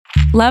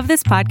Love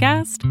this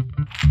podcast?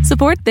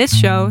 Support this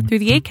show through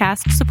the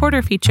Acast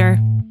supporter feature.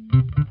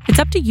 It's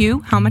up to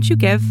you how much you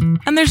give,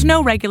 and there's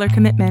no regular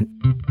commitment.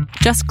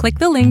 Just click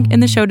the link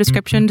in the show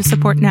description to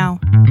support now.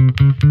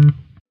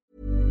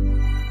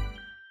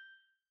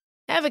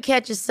 Ever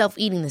catch yourself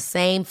eating the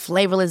same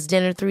flavorless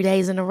dinner 3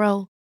 days in a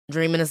row?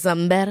 Dreaming of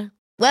something better?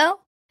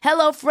 Well,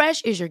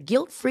 HelloFresh is your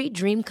guilt-free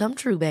dream come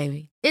true,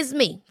 baby. It's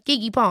me,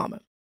 Keke Palmer.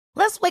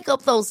 Let's wake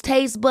up those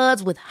taste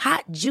buds with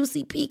hot,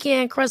 juicy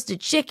pecan-crusted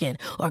chicken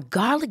or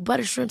garlic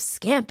butter shrimp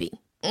scampi.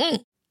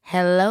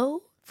 Hello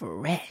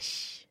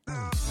Fresh.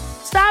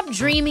 Stop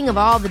dreaming of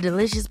all the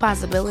delicious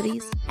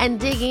possibilities and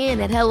dig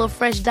in at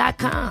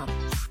HelloFresh.com.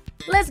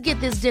 Let's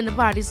get this dinner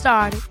party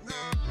started.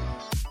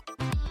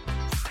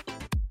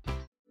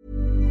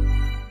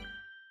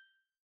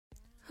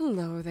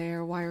 Hello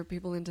there, Why Are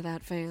People Into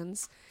That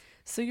fans?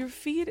 So your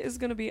feed is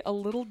going to be a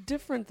little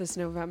different this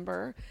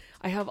November.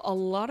 I have a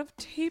lot of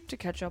tape to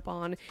catch up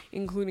on,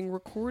 including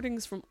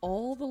recordings from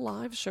all the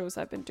live shows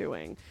I've been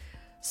doing.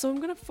 So I'm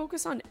going to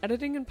focus on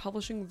editing and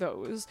publishing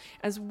those,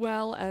 as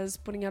well as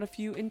putting out a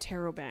few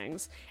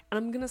interrobangs. And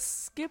I'm going to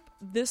skip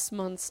this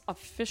month's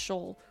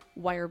official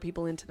Why Are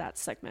People Into That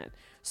segment.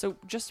 So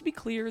just to be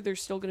clear,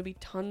 there's still going to be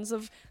tons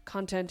of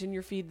content in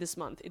your feed this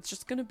month. It's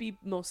just going to be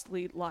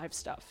mostly live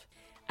stuff.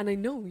 And I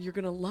know you're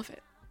going to love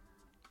it.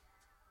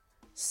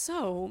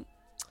 So,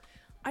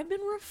 I've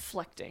been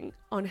reflecting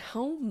on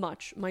how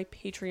much my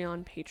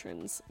Patreon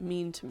patrons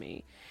mean to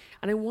me,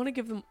 and I want to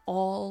give them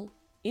all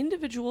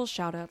individual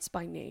shoutouts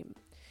by name.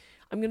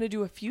 I'm going to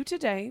do a few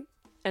today,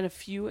 and a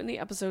few in the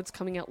episodes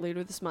coming out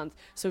later this month,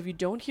 so if you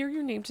don't hear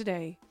your name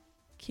today,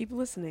 keep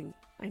listening.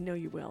 I know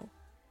you will.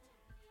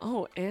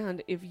 Oh,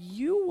 and if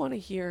you want to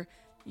hear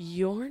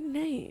your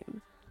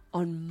name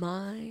on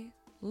my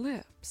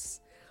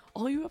lips,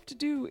 all you have to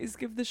do is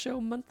give the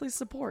show monthly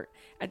support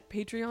at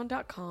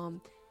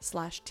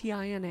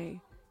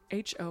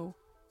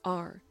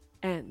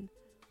patreon.com/TINAHORN.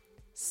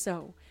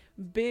 So,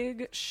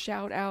 big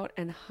shout out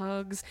and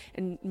hugs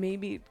and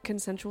maybe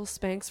consensual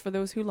spanks for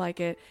those who like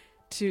it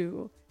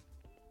to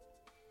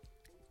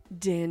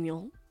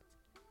Daniel,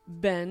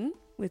 Ben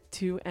with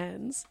 2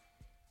 N's,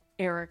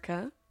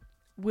 Erica,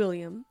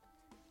 William,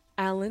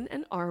 Alan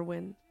and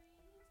Arwen,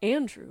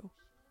 Andrew,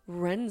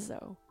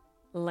 Renzo,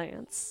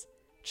 Lance,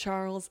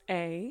 Charles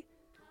A.,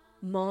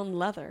 Mon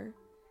Leather,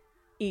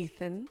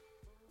 Ethan,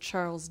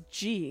 Charles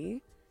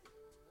G.,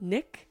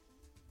 Nick,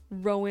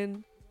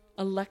 Rowan,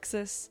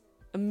 Alexis,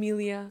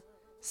 Amelia,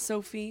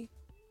 Sophie,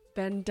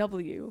 Ben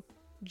W.,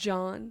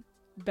 John,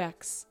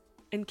 Bex,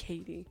 and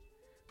Katie.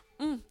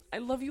 I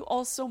love you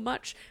all so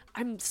much.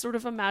 I'm sort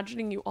of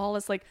imagining you all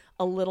as like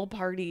a little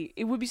party.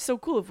 It would be so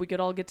cool if we could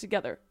all get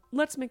together.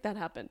 Let's make that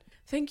happen.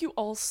 Thank you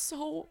all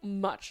so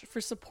much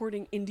for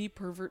supporting Indie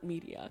Pervert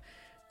Media.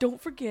 Don't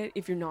forget,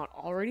 if you're not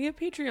already a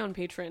Patreon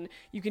patron,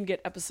 you can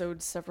get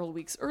episodes several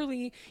weeks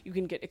early, you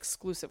can get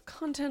exclusive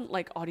content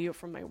like audio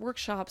from my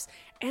workshops,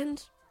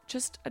 and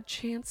just a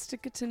chance to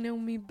get to know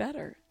me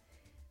better.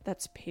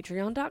 That's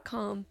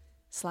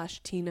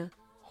patreon.com/Tina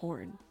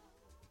Horn.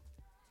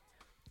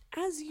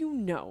 As you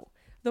know,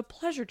 the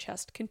Pleasure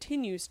Chest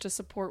continues to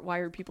support Why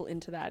Are People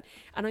Into That,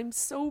 and I'm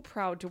so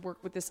proud to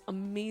work with this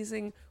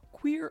amazing,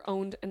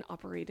 queer-owned and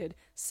operated,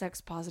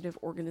 sex-positive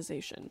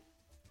organization.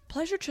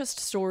 Pleasure Chest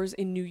stores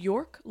in New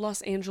York,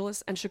 Los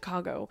Angeles, and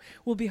Chicago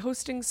will be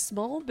hosting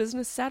Small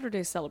Business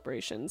Saturday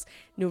celebrations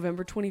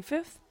November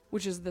 25th,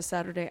 which is the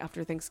Saturday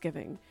after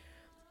Thanksgiving.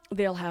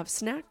 They'll have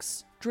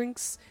snacks,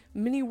 drinks,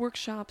 mini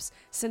workshops,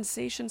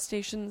 sensation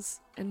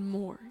stations, and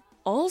more.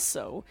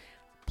 Also,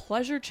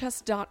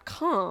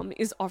 PleasureChest.com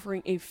is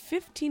offering a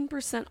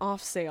 15%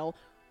 off sale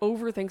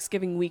over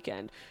Thanksgiving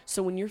weekend.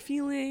 So when you're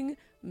feeling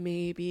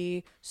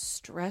maybe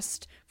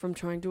stressed from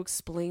trying to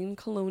explain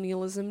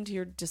colonialism to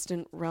your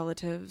distant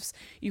relatives,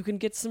 you can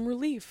get some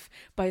relief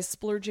by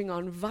splurging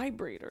on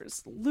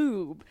vibrators,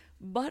 lube,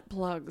 butt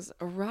plugs,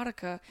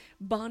 erotica,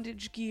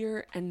 bondage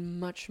gear, and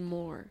much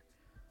more.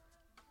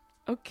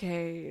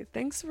 Okay,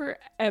 thanks for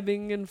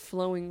ebbing and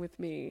flowing with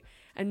me.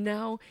 And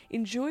now,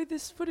 enjoy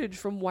this footage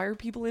from Why Are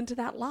People Into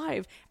That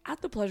Live at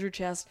the Pleasure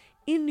Chest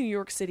in New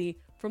York City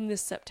from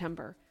this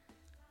September.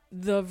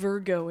 The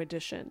Virgo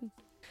edition.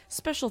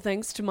 Special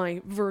thanks to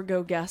my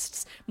Virgo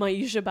guests,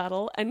 Maisha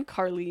Battle and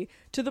Carly,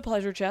 to the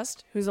Pleasure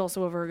Chest, who's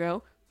also a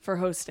Virgo, for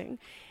hosting,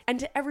 and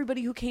to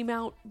everybody who came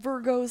out,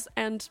 Virgos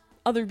and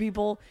other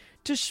people,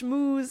 to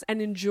schmooze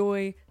and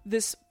enjoy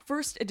this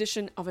first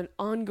edition of an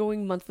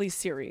ongoing monthly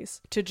series,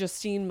 to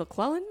Justine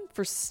McClellan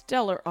for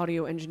stellar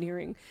audio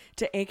engineering,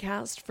 to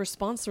Acast for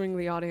sponsoring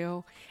the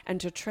audio, and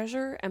to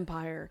Treasure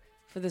Empire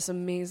for this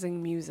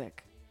amazing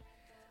music.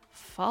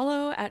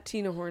 Follow at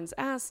Tina Horn's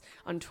Ass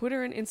on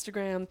Twitter and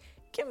Instagram,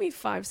 give me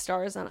 5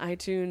 stars on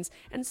iTunes,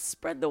 and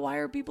spread the Why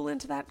Are People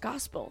Into That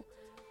gospel.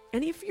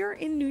 And if you're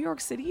in New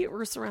York City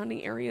or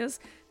surrounding areas,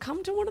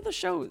 come to one of the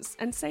shows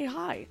and say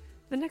hi.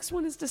 The next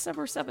one is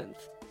December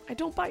 7th. I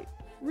don't bite,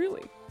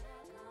 really.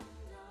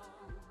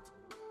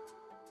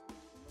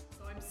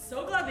 So I'm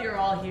so glad that you're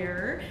all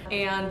here,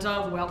 and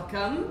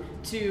welcome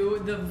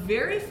to the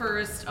very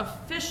first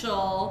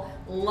official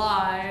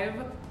live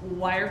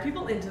Why Are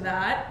People Into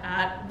That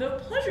at the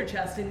Pleasure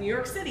Chest in New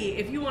York City.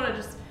 If you want to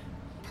just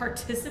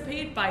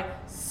participate by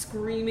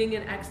screaming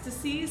in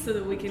ecstasy so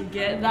that we can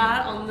get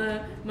that on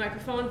the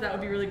microphone, that would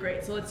be really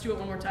great. So let's do it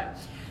one more time.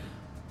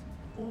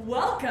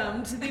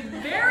 Welcome to the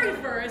very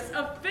first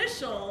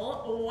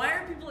official Why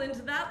Are People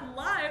Into That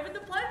live at the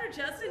Pleasure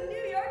Chest in New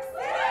York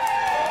City.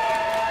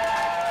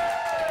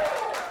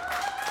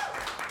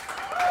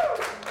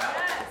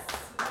 Yes,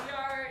 we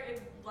are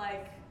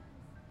like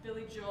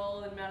Billy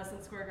Joel in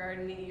Madison Square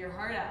Garden eating your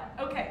heart out.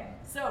 Okay,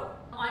 so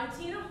I'm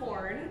Tina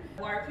Horn.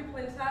 Why Are People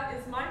Into That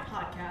is my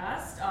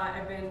podcast.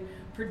 I've been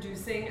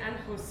producing and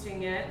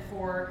hosting it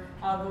for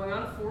going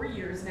on 4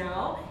 years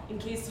now. In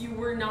case you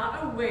were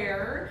not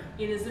aware,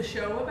 it is a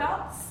show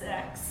about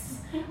sex,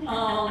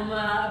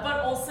 but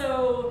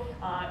also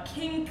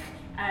kink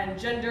and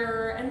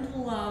gender and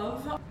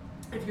love.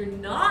 If you're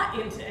not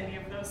into any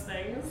of those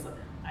things,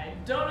 I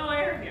don't know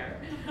why you're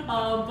here,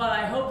 but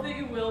I hope that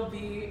you will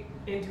be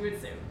into it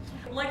soon.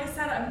 Like I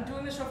said, I've been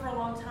doing the show for a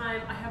long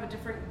time. I have a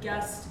different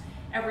guest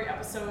every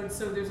episode,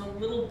 so there's a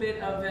little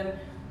bit of an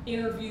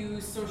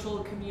interview,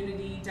 social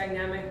community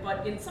dynamic,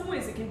 but in some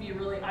ways it can be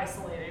really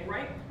isolating,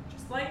 right?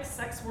 Just like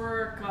sex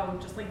work,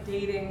 just like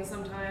dating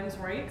sometimes,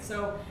 right?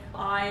 So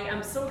I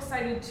am so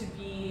excited to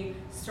be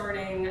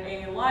starting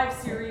a live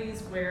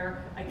series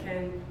where I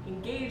can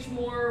engage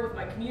more with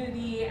my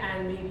community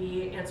and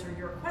maybe answer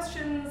your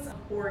questions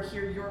or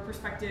hear your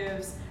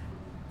perspectives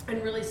and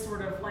really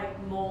sort of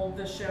like mold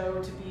the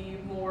show to be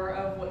more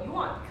of what you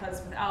want, because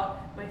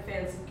without my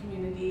fans and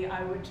community,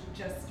 I would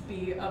just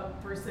be a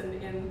person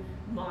in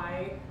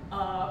my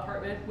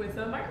apartment with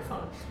a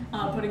microphone,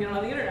 putting it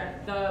on the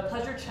internet. The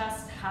Pleasure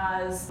Chest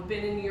has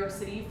been in New York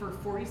City for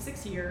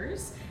 46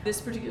 years.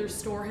 This particular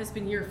store has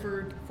been here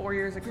for 4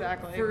 years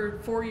exactly. For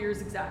 4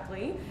 years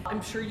exactly.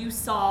 I'm sure you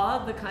saw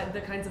the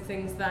kinds of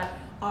things that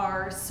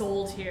are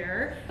sold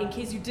here. In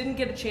case you didn't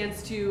get a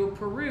chance to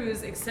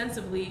peruse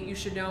extensively, you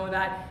should know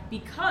that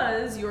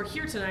because you're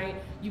here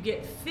tonight, you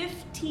get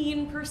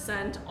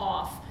 15%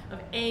 off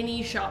of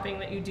any shopping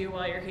that you do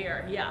while you're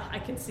here. Yeah, I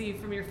can see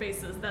from your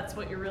faces that's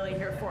what you're really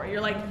here for.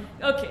 You're like,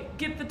 okay,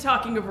 get the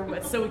talking over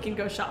with so we can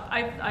go shop.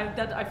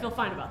 I feel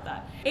fine about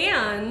that.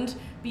 And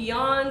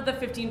beyond the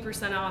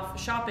 15% off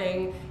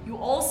shopping, you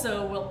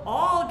also will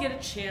all get a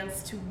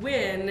chance to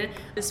win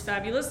this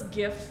fabulous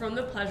gift from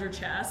the Pleasure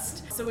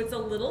Chest. So it's a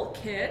little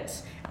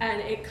kit,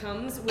 and it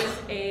comes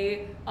with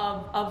a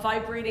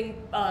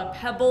vibrating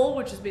pebble,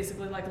 which is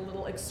basically like a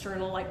little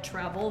external like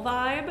travel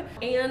vibe,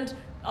 and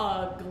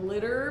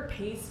glitter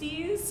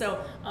pasties.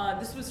 So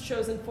this was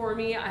chosen for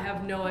me. I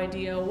have no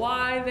idea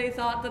why they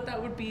thought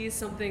that would be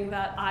something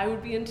that I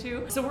would be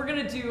into. So we're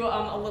gonna do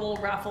a little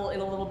raffle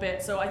in a little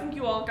bit. So I think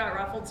you all got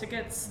raffle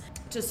tickets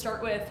to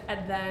start with,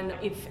 and then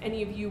if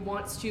any of you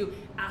wants to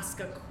ask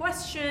a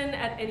question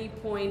at any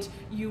point,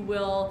 you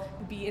will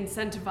be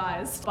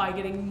incentivized by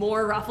getting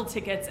more raffle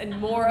tickets and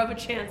more of a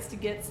chance to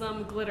get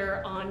some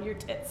glitter on your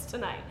tits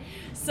tonight.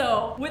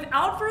 So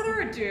without further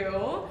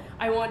ado,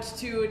 I want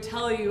to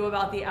tell you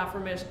about the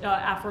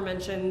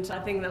aforementioned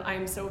thing that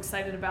I'm so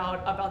excited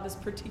about this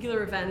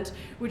particular event,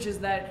 which is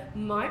that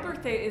my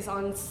birthday is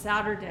on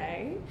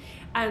Saturday,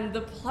 and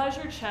the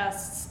Pleasure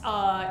Chest's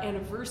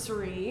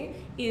anniversary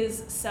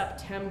is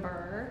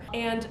September.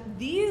 And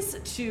these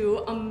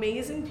two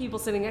amazing people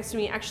sitting next to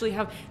me actually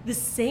have the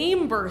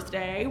same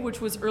birthday, which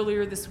was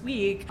earlier this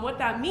week. What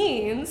that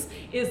means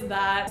is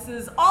that this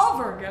is all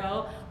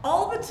Virgo,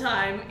 all the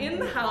time, in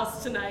the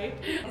house tonight.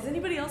 Is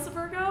anybody else a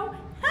Virgo?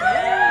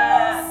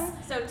 Yes!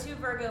 So 2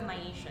 Virgo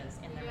Maishas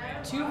in the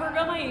room. 2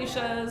 Virgo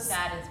Maishas.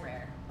 That is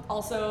rare.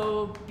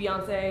 Also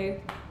Beyonce,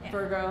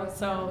 Virgo,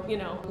 so you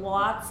know,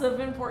 lots of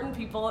important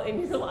people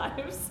in your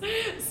lives.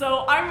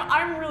 So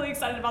I'm really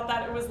excited about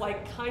that. It was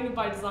like kind of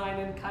by design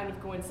and kind of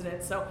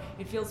coincidence, so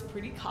it feels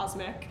pretty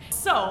cosmic.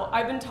 So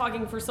I've been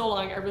talking for so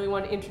long, I really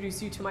want to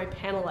introduce you to my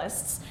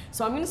panelists.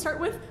 So I'm going to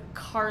start with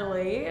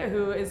Carly,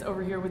 who is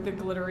over here with the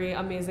glittery,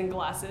 amazing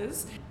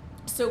glasses.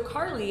 So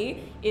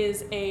Carly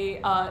is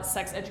a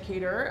sex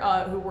educator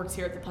who works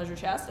here at the Pleasure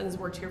Chest and has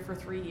worked here for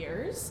 3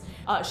 years.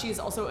 She is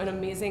also an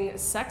amazing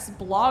sex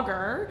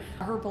blogger.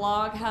 Her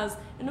blog has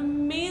an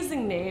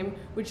amazing name,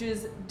 which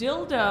is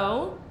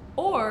Dildo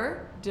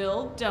or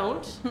Dill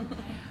Don't.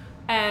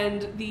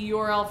 And the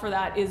URL for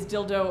that is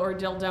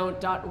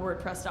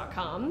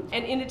dildo-or-dildon't.wordpress.com.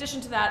 And in addition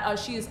to that,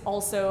 she is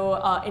also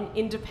an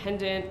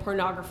independent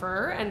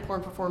pornographer and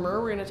porn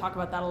performer. We're going to talk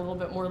about that a little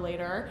bit more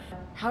later.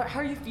 How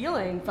are you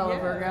feeling, fellow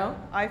Virgo?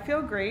 I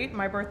feel great.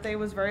 My birthday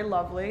was very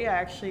lovely. I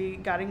actually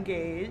got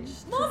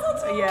engaged. Mazel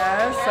tov!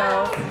 Yeah,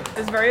 so it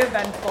was very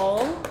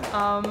eventful.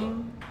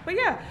 But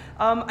yeah,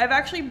 I've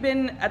actually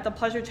been at the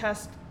Pleasure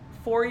Chest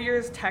 4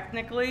 years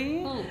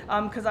technically,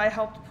 because I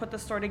helped put the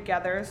store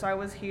together. So I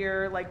was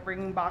here like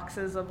bringing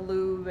boxes of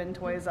lube and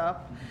toys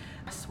up.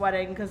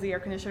 sweating because the air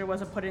conditioner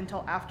wasn't put in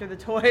until after the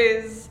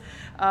toys.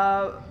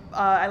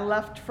 I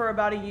left for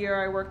about a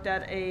year. I worked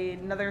at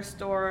another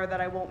store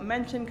that I won't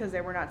mention because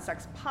they were not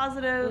sex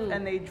positive,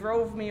 and they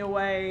drove me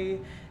away,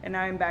 and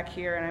now I'm back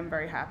here and I'm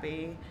very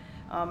happy.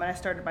 And I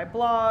started my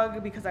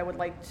blog because I would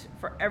like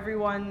for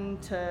everyone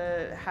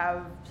to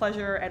have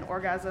pleasure and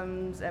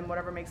orgasms and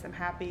whatever makes them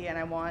happy, and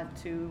I want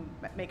to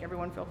make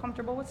everyone feel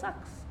comfortable with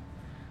sex.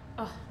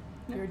 Oh,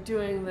 you're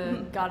doing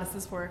the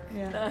goddess's work.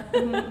 Yeah.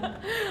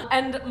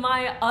 And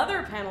my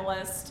other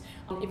panelist,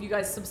 if you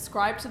guys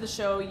subscribe to the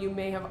show, you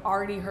may have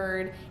already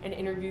heard an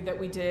interview that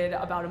we did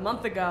about a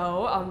month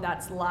ago.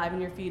 That's live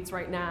in your feeds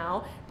right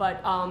now,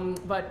 but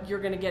you're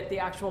gonna get the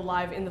actual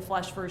live in the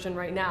flesh version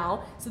right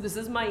now. So this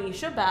is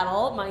Maisha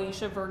Battle,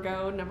 Maisha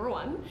Virgo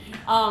 #1.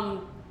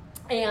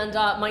 And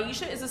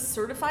Maisha is a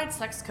certified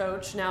sex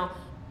coach. Now,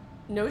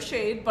 no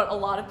shade, but a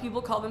lot of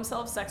people call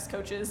themselves sex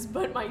coaches,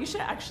 but Maisha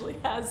actually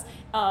has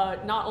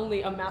not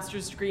only a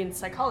master's degree in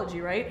psychology,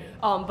 right,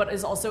 but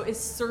is also a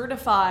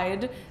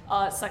certified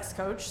sex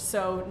coach,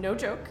 so no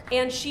joke.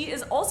 And she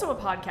is also a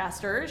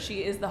podcaster.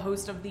 She is the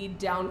host of the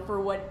Down for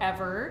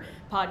Whatever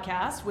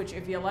podcast, which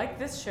if you like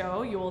this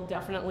show, you will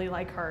definitely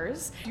like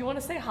hers. Do you want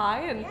to say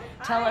hi and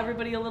tell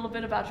everybody a little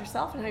bit about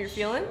yourself and how you're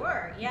feeling?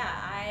 Sure, yeah,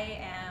 I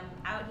am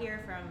out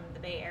here from the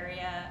Bay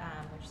Area,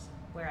 which is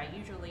where I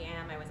usually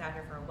am. I was out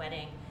here for a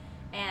wedding,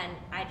 and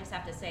I just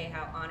have to say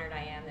how honored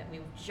I am that we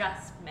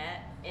just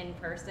met in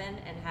person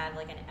and had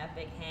like an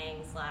epic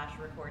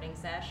hang/recording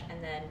sesh,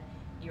 and then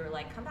you were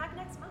like, come back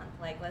next month,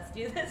 like let's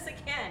do this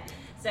again.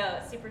 So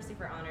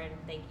super honored.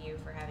 Thank you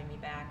for having me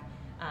back,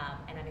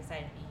 and I'm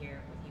excited to be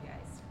here with you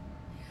guys.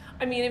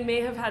 I mean, it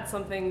may have had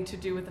something to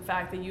do with the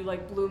fact that you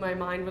like blew my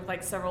mind with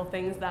like several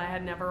things that I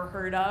had never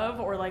heard of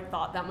or like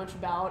thought that much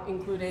about,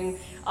 including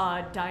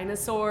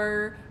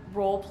dinosaur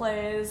role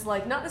plays,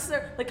 like not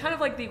necessarily, like kind of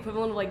like the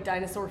equivalent of like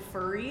dinosaur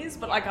furries,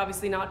 but like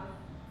obviously not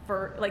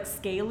for like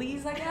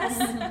scalies, I guess.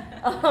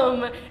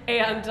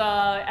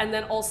 And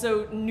then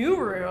also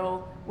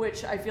Nuru,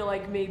 which I feel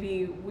like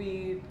maybe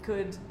we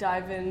could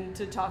dive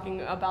into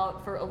talking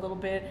about for a little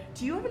bit.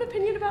 Do you have an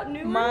opinion about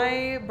Nuru?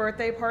 My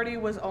birthday party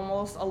was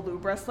almost a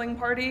lube wrestling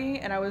party,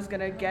 and I was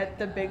gonna get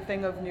the big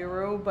thing of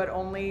Nuru, but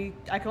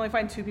I could only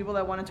find 2 people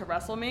that wanted to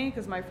wrestle me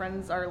because my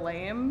friends are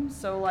lame.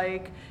 So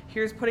like,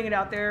 here's putting it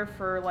out there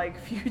for like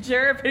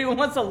future. If anyone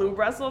wants to lube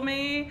wrestle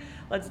me,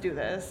 let's do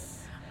this.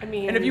 I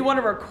mean, and if you want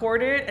to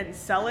record it and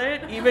sell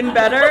it, even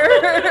better.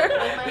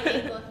 On my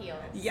ankle heels.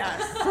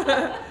 Yes.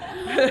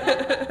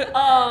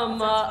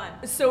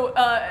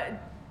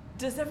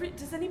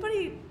 Does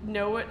anybody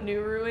know what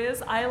Nuru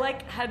is? I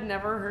like had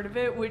never heard of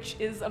it, which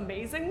is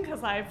amazing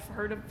because I've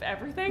heard of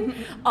everything.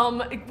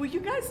 Will you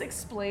guys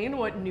explain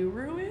what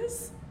Nuru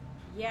is?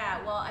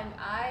 Yeah, well,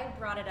 I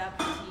brought it up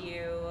to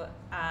you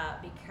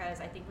because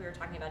I think we were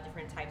talking about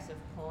different types of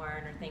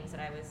porn or things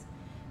that I was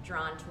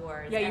drawn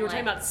towards. Yeah, you were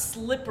talking about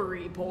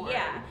slippery porn.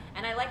 Yeah,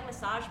 and I like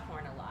massage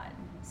porn a lot.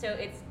 So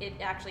it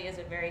actually is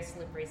a very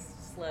slippery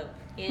slope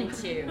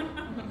into,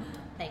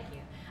 thank you,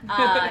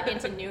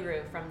 into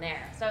Nuru from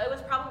there. So it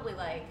was probably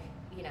like,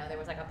 there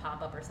was like a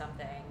pop-up or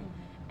something,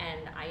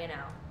 and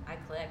I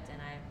clicked,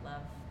 and I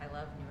love Nuru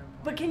porn.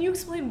 But can you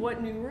explain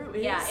what Nuru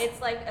is? Yeah,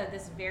 it's like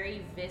this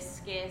very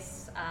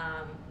viscous,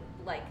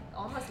 like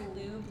almost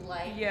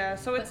lube-like. Yeah,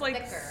 so it's like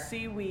thicker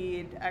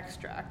seaweed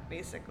extract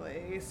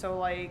basically. So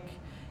like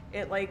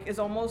it like is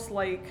almost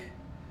like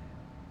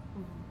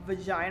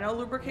vagina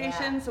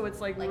lubrication. Yeah. So it's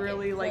like Like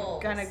really it like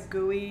pulls. kind of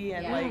gooey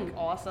and Yeah. like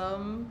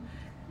awesome.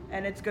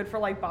 And it's good for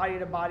like body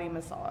to body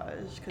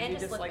massage because And you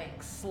just slipping.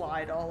 like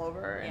slide all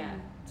over and Yeah.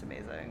 it's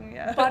amazing.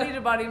 Yeah. Body to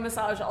body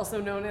massage,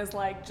 also known as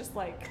like just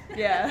like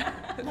Yeah.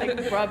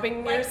 like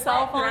rubbing Like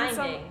yourself on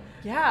some. grinding.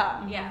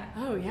 Yeah. Yeah.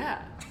 Oh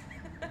yeah.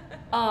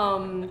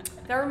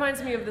 That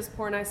reminds me of this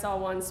porn I saw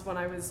once when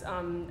I was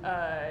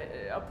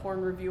a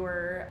porn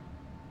reviewer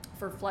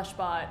for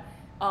Fleshbot,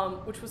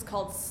 which was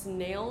called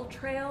Snail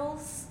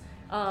Trails.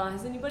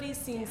 Has anybody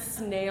seen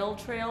snail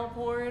trail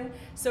porn?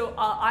 So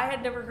I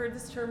had never heard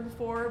this term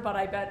before, but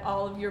I bet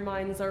all of your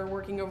minds are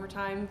working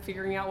overtime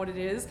figuring out what it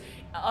is.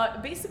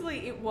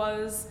 Basically, it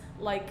was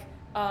like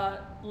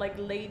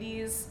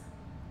ladies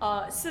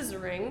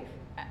scissoring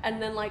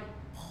and then like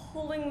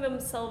pulling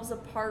themselves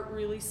apart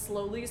really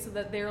slowly so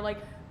that they're like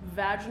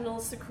vaginal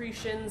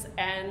secretions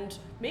and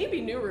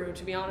maybe Nuru,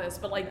 to be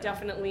honest, but like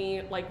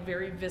definitely like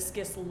very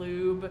viscous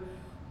lube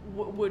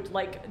would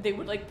like, they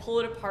would like pull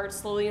it apart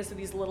slowly, and so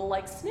these little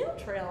like snail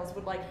trails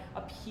would like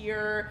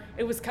appear.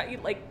 It was kind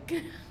of like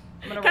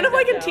kind of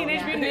like in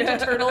Teenage Mutant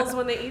Ninja Turtles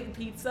when they eat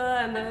pizza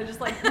and then they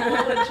just like pull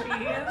the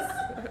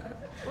cheese.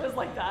 It was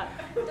like that.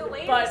 The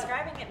way you're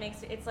describing it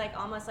makes it's like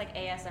almost like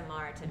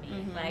ASMR to me.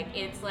 Mm-hmm. Like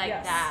it's like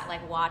Yes. that,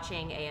 like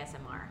watching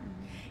ASMR.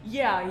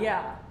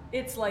 Yeah.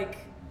 It's like,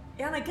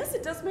 and I guess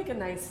it does make a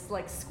nice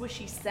like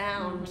squishy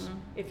sound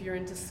if you're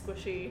into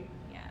squishy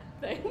Yeah.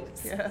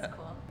 things. Yeah. That's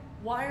cool.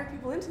 Why are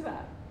people into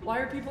that? Why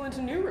are people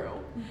into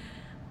Nuru?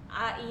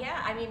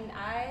 Yeah, I mean,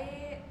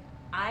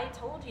 I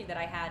told you that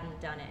I hadn't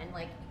done it, and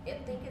like I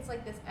think it's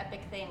like this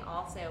epic thing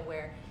also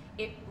where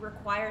it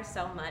requires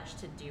so much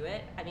to do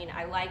it. I mean,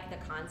 I like the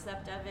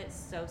concept of it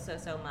so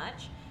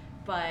much,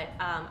 but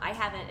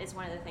it's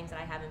one of the things that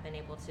I haven't been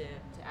able to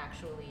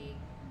actually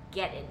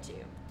get into.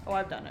 Oh,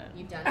 I've done it.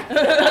 You've done it.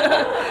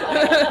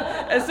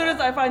 As soon as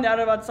I find out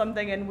about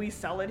something and we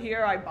sell it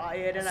here, I buy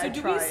it and I try it.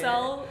 So do we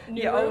sell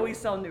Nuru? Yeah, we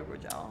sell Nuru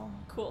gel.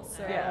 Cool.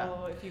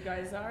 So if you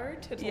guys are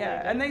titillated.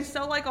 Yeah, and they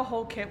sell like a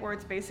whole kit where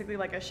it's basically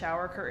like a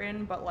shower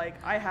curtain, but like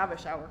I have a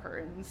shower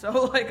curtain, so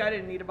like I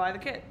didn't need to buy the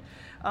kit.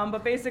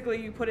 But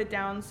basically you put it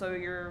down so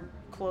your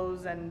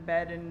clothes and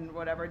bed and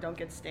whatever don't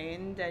get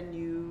stained, and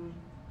you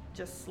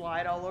just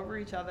slide all over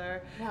each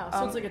other. Wow,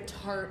 so it's like a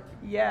tarp.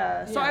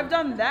 Yeah, so I've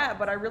done that,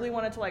 but I really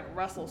wanted to like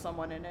wrestle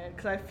someone in it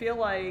because I feel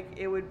like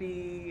it would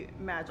be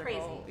magical.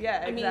 Crazy.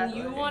 Yeah, exactly. I mean,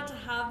 you want to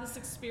have this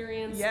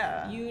experience.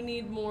 Yeah. You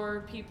need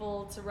more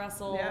people to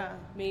wrestle. Yeah.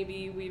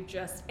 Maybe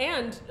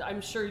and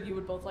I'm sure you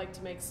would both like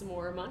to make some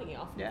more money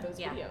off of those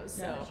videos.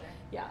 So Yeah, sure.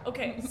 yeah.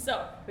 Okay,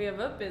 so we have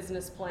a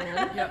business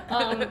plan.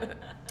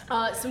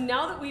 So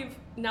now that we've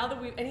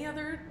any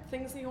other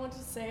things that you want to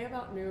say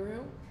about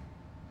Nuru?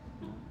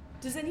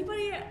 Does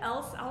anybody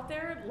else out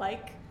there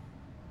like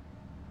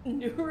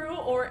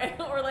Nuru or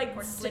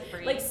like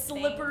slippery like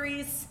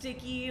slippery,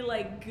 sticky,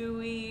 like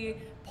gooey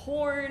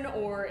porn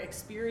or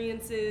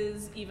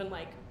experiences, even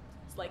like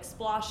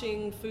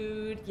splashing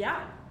food?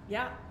 Yeah,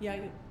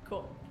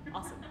 cool,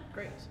 awesome,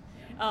 great.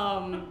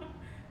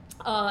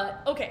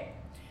 Okay,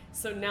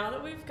 so now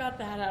that we've got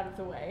that out of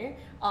the way,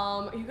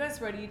 are you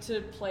guys ready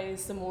to play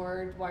some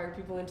more Wire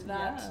People Into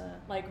That? Yeah.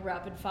 Like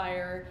rapid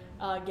fire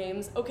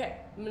games? Okay,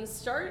 I'm gonna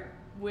start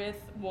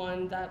with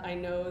one that I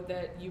know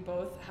that you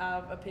both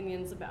have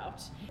opinions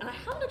about. And I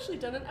haven't actually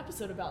done an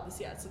episode about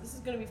this yet, so this is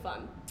gonna be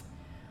fun.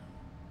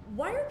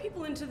 Why are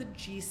people into the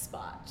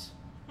G-spot?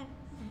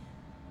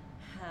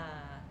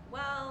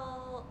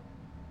 Well,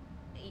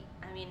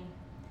 I mean,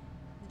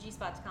 the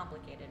G-spot's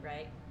complicated,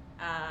 right?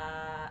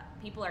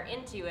 People are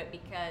into it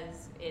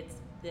because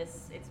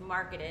it's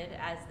marketed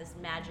as this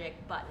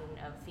magic button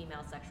of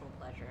female sexual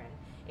pleasure, and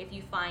if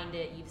you find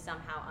it, you've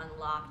somehow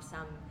unlocked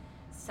some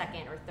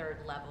second or third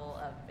level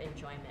of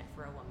enjoyment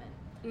for a woman.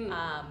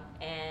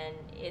 And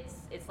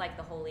it's like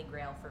the holy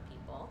grail for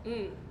people.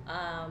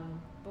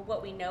 But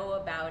what we know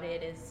about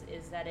it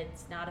is that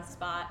it's not a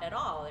spot at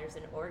all. There's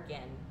an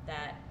organ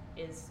that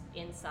is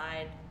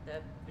inside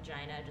the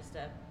vagina, just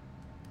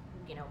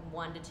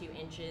 1 to 2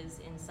 inches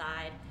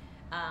inside,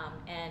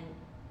 and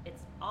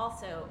it's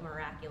also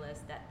miraculous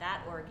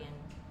that organ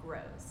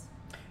grows.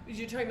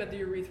 You're talking about the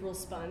urethral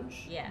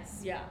sponge? Yes.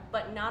 Yeah.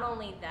 But not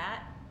only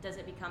that does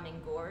it become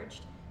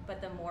engorged, but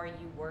the more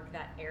you work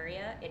that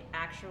area, it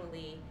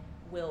actually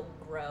will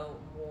grow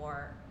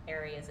more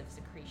areas of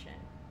secretion.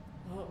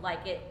 Oh.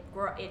 Like it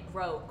grows.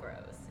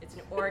 It's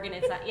an organ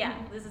inside. Yeah,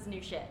 this is new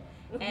shit.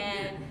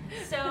 And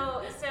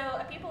so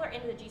people are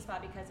into the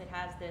G-spot because it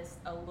has this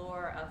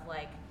allure of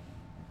like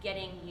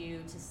getting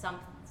you to some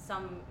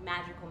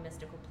magical,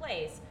 mystical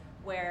place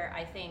where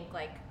I think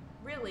like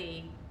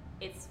really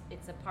it's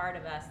a part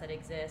of us that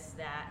exists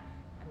that,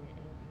 I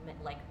mean,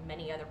 like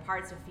many other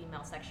parts of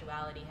female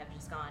sexuality, have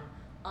just gone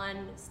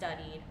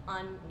unstudied,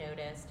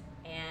 unnoticed,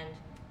 and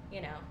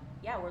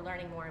we're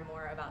learning more and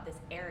more about this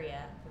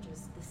area, which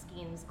is the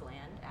Skene's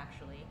gland.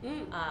 Actually,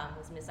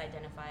 was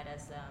misidentified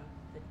as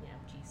the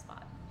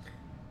G-spot.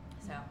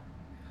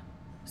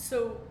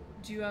 So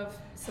do you have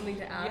something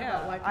to add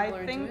about why people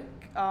are into it?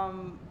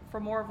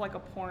 From more of like a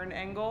porn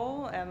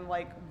angle and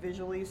like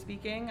visually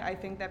speaking, I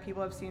think that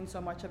people have seen so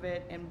much of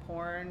it in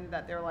porn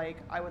that they're like,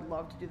 I would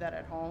love to do that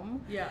at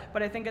home. Yeah.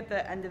 But I think at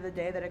the end of the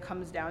day that it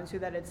comes down to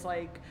that it's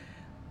like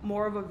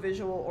more of a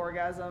visual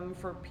orgasm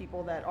for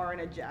people that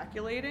aren't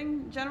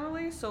ejaculating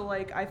generally. So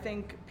like I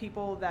think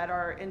people that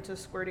are into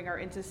squirting are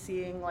into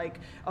seeing like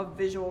a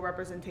visual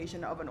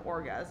representation of an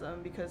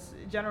orgasm, because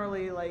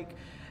generally like,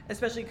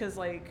 especially because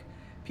like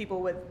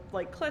people with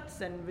like clits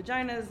and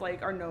vaginas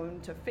like are known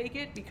to fake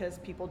it because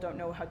people don't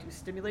know how to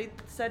stimulate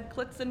said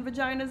clits and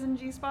vaginas and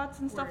G-spots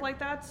and stuff like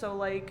that. So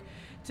like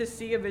to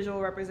see a visual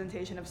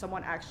representation of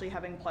someone actually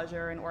having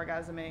pleasure and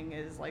orgasming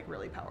is like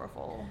really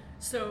powerful.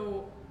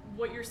 So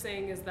what you're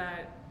saying is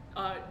that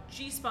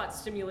G-spot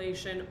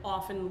stimulation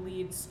often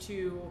leads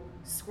to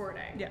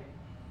squirting. Yeah.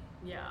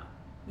 Yeah.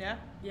 Yeah.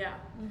 Yeah.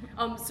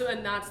 So,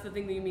 and that's the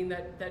thing that you mean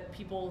that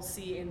people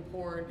see in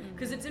porn,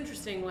 because it's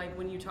interesting, like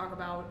when you talk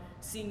about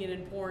seeing it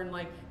in porn,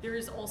 like there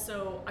is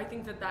also, I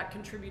think that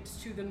contributes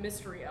to the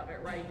mystery of it,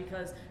 right?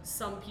 Because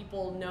some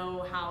people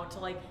know how to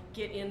like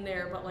get in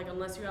there, but like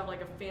unless you have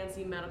like a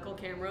fancy medical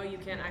camera, you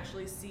can't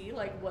actually see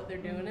like what they're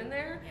doing in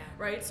there,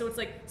 right? So it's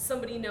like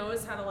somebody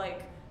knows how to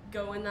like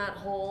go in that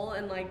hole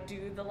and like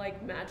do the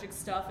like magic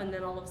stuff, and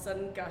then all of a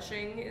sudden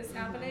gushing is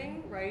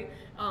happening, right?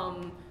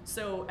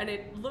 So, and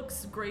it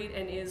looks great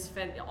and is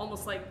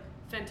almost like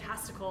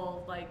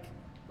fantastical, like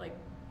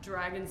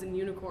dragons and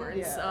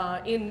unicorns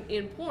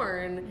in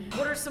porn.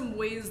 What are some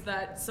ways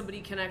that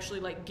somebody can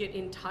actually like get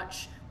in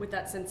touch with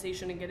that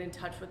sensation and get in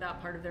touch with that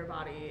part of their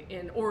body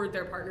or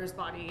their partner's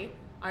body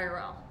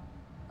IRL?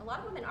 a lot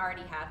of women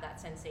already have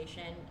that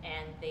sensation,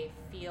 and they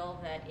feel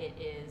that it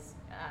is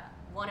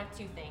one of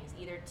two things: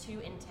 either too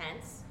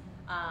intense,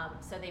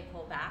 so they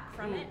pull back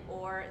from it,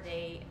 or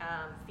they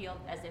feel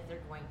as if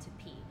they're going to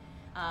pee.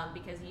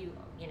 Because you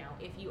know,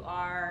 if you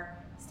are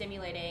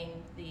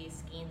stimulating the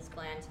Skene's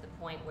gland to the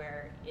point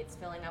where it's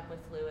filling up with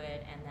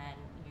fluid and then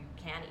you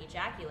can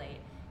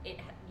ejaculate,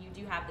 you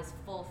do have this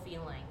full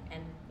feeling,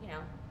 and you know,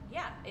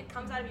 it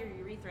comes out of your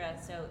urethra,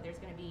 so there's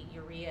going to be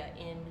urea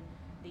in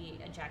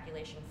the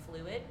ejaculation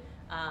fluid,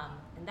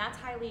 and that's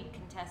highly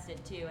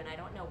contested too, and I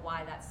don't know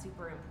why that's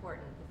super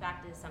important. The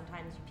fact is,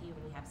 sometimes you pee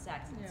when you have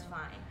sex and it's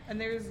fine. And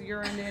there's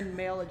urine in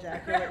male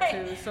ejaculate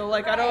too, so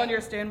like I don't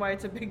understand why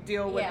it's a big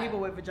deal when people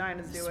with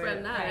vaginas do it.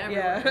 Spreading that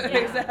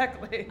everywhere.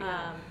 Exactly.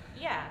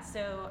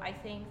 So I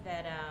think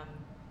that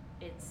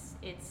it's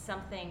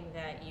something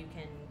that you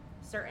can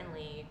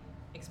certainly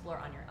explore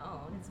on your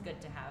own. It's good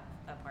to have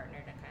a partner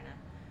to kind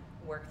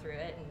of work through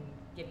it and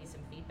give you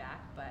some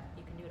feedback, but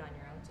you can do it on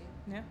your own too.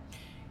 Yeah.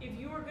 If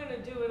you were gonna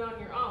do it on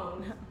your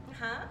own,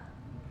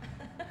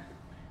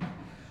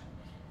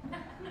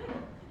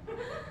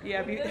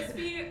 Yeah. would this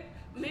be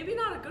maybe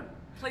not a good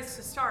place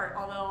to start,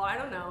 although I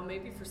don't know,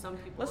 maybe for some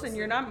people. Listen,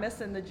 you're not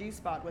missing the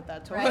G-spot with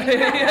that toy.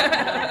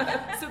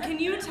 Right? So can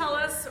you tell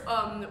us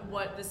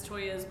what this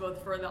toy is,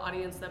 both for the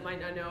audience that might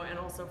not know and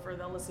also for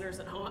the listeners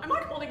at home? I'm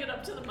like holding it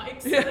up to the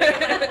mic so they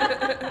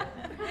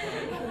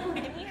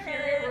can hear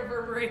it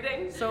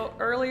reverberating. So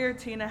earlier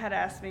Tina had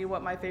asked me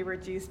what my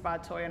favorite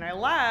G-spot toy, and I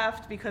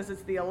laughed because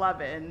it's the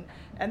 11.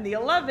 And the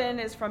 11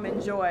 is from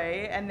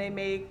Enjoy, and they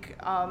make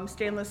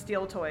stainless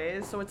steel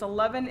toys. So it's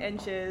 11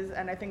 inches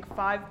and I think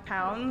 5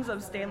 pounds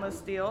of stainless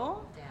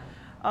steel.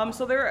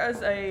 So there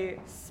is a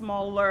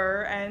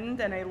smaller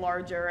end and a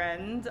larger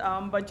end,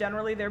 but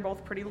generally they're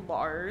both pretty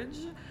large.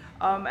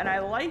 And I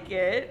like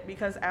it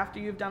because after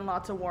you've done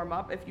lots of warm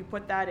up, if you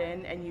put that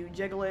in and you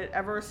jiggle it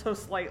ever so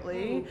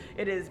slightly,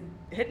 it is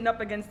hitting up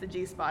against the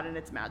G-spot and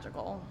it's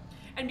magical.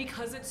 And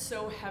because it's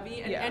so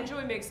heavy, and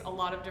Enjoy makes a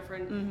lot of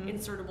different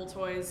insertable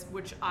toys,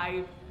 which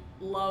I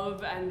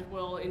love and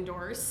will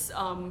endorse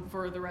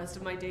for the rest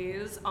of my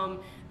days.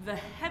 The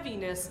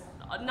heaviness,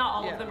 not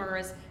all of them are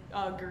as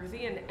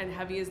girthy and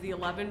heavy as the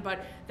 11,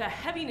 but the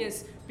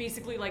heaviness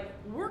basically like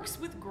works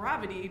with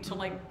gravity to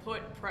like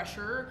put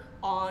pressure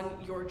on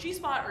your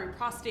G-spot or your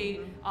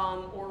prostate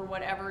or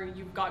whatever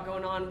you've got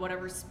going on,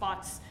 whatever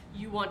spots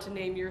you want to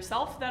name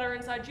yourself that are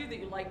inside you that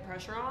you like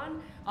pressure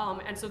on.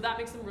 And so that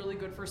makes them really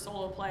good for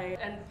solo play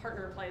and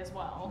partner play as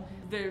well.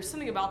 There's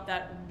something about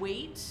that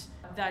weight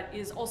that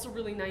is also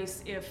really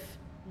nice if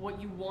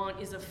what you want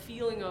is a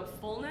feeling of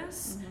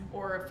fullness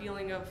or a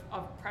feeling of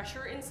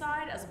pressure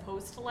inside, as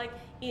opposed to like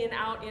in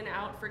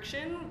out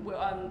friction.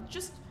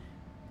 Just,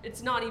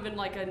 it's not even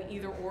like an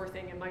either or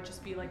thing. It might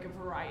just be like a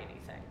variety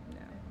thing.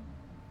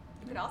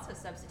 You could also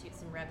substitute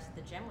some reps at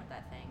the gym with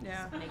that thing.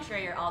 Yeah. Just make sure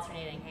you're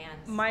alternating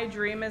hands. My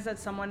dream is that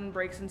someone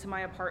breaks into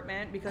my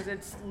apartment because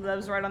it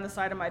lives right on the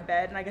side of my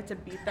bed, and I get to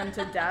beat them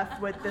to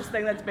death with this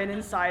thing that's been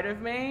inside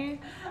of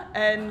me.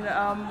 And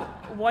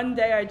one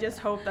day I just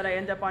hope that I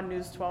end up on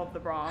News 12 The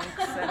Bronx,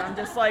 and I'm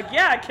just like,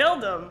 yeah, I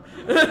killed him.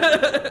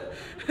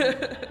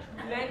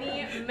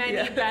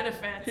 Many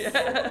benefits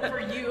for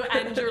you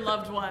and your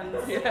loved ones.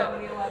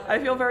 I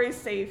feel very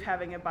safe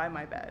having it by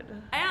my bed.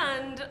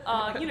 And,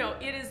 you know,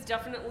 it is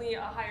definitely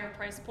a higher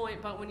price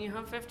point, but when you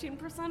have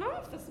 15%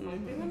 off, this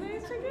might be the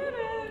days to get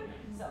it.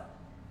 So,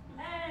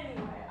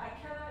 anyway, I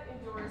cannot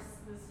endorse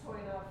this toy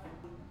enough.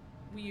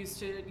 We used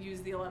to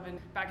use the 11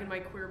 back in my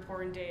queer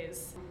porn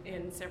days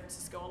in San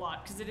Francisco a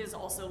lot, because it is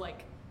also,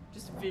 like,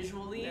 just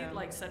visually,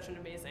 like, such an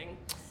amazing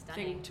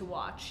thing to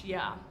watch.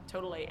 Yeah,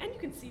 totally. And you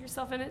can see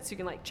yourself in it, so you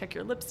can, like, check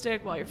your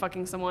lipstick while you're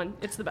fucking someone.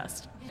 It's the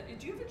best.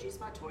 Do you have a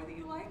G-spot toy that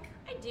you like?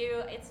 I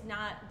do. It's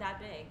not that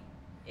big.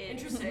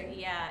 Interesting.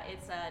 Yeah,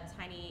 it's a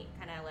tiny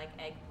kind of like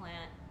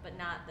eggplant, but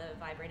not the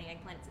vibrating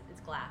eggplant. It's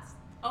glass.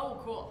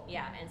 Oh, cool.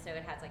 Yeah, and so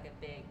it has like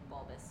a big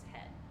bulbous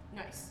head.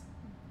 Nice.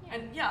 Yeah.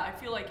 And yeah, I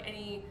feel like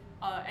any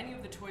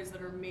of the toys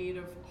that are made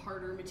of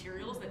harder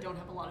materials that don't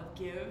have a lot of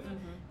give,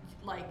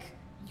 like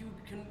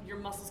your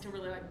muscles can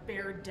really like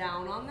bear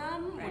down on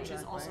them, which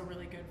is also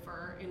really good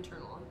for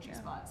internal and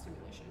G-spot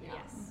stimulation. Yeah.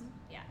 Yes.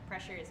 Yeah,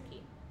 pressure is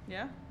key.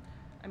 Yeah.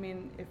 I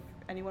mean, if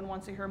anyone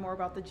wants to hear more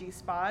about the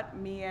G-spot,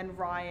 me and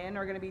Ryan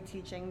are going to be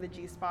teaching the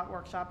G-spot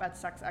workshop at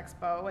Sex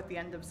Expo at the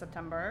end of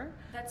September.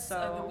 That's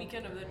the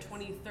weekend of the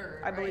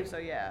 23rd, I believe so,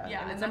 yeah.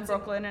 Yeah, and it's in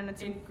Brooklyn, and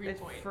it's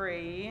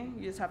free.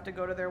 You just have to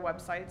go to their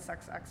website,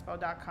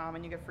 sexexpo.com,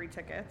 and you get free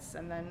tickets.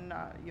 And then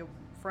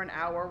for an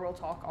hour, we'll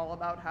talk all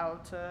about how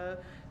to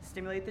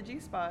stimulate the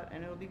G-spot,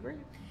 and it'll be great.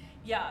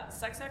 Yeah,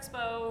 Sex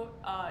Expo,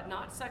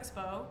 not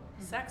Sexpo,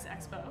 Sex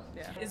Expo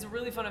is a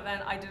really fun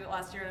event. I did it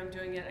last year and I'm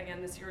doing it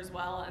again this year as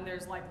well. And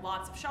there's like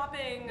lots of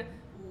shopping,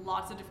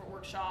 lots of different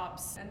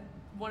workshops. And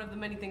one of the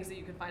many things that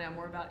you can find out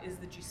more about is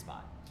the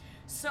G-spot.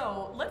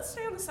 So let's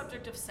stay on the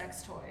subject of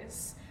sex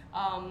toys.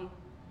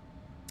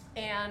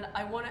 And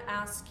I want to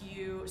ask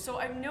you, so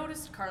I've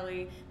noticed,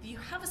 Carly, that you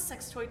have a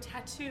sex toy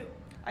tattoo.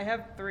 I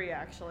have 3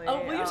 actually. Oh,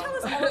 will you tell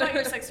us all about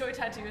your sex toy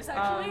tattoos,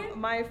 actually?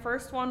 My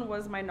first one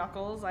was my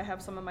knuckles. I have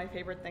some of my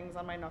favorite things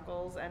on my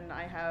knuckles, and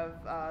I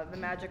have the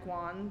magic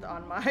wand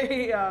on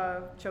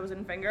my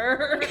chosen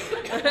finger.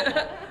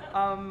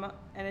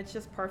 And it's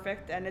just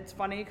perfect, and it's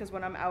funny because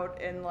when I'm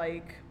out in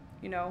like,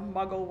 you know,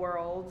 muggle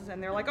worlds,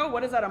 and they're like, oh,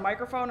 what is that, a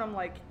microphone? I'm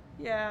like,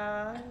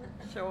 yeah,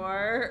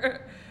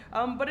 sure.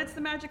 But it's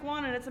the magic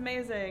wand, and it's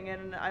amazing,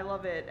 and I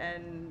love it,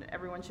 and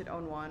everyone should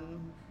own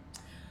one.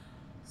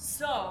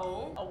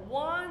 So, a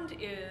wand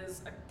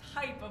is a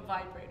type of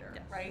vibrator,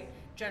 Yes. right?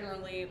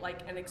 Generally,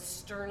 like an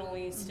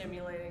externally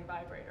stimulating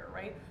vibrator,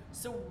 right?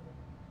 So,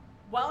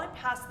 while I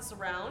pass this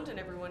around and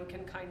everyone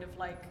can kind of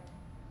like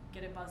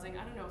get it buzzing,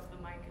 I don't know if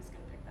the mic is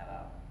going to pick that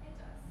up. It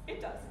does.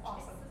 It does.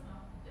 Awesome.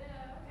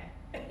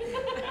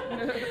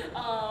 Okay.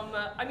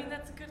 I mean,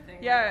 that's a good thing.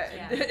 Yeah,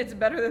 Yeah. it's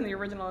better than the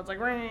original. It's like,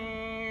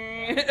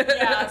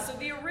 Yeah, so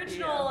the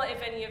original,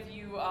 if any of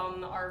you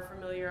are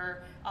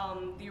familiar,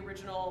 the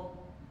original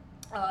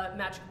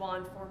magic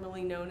wand,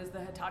 formerly known as the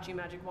Hitachi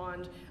magic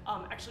wand,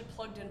 actually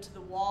plugged into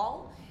the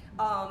wall,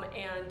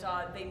 and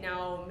they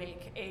now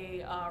make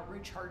a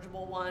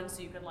rechargeable one,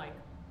 so you can like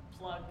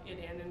plug it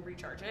in and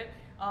recharge it,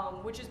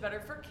 which is better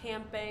for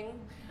camping,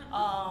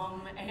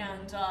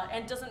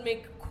 and doesn't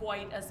make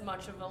quite as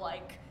much of a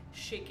like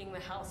shaking the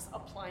house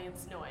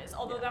appliance noise,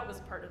 although that was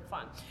part of the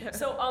fun.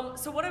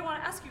 So what I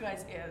want to ask you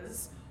guys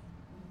is,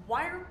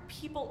 why are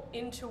people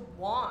into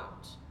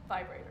wand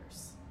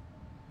vibrators?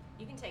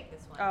 You can take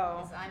this one.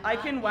 Oh, 'cause I'm I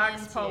not can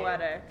wax into-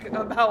 poetic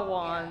about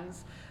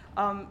wands.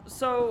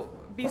 So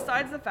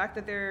besides the fact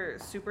that they're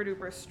super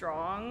duper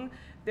strong,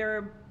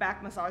 they're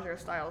back massager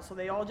style, so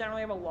they all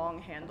generally have a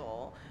long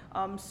handle.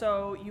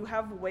 So you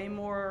have way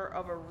more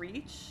of a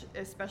reach,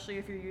 especially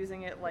if you're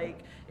using it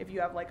like if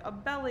you have like a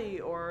belly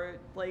or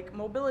like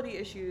mobility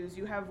issues,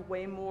 you have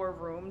way more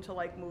room to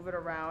like move it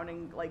around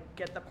and like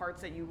get the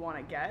parts that you want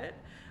to get.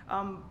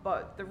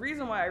 But the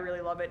reason why I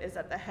really love it is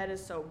that the head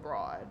is so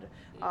broad.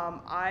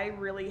 I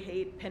really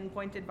hate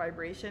pinpointed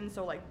vibration,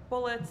 so like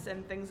bullets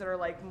and things that are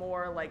like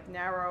more like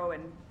narrow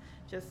and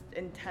just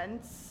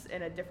intense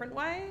in a different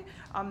way,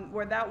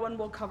 where that one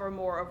will cover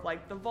more of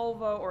like the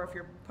vulva, or if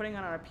you're putting it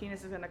on a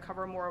penis, it's going to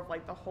cover more of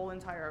like the whole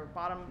entire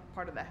bottom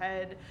part of the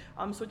head.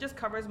 So it just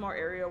covers more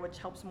area, which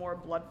helps more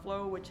blood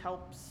flow, which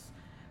helps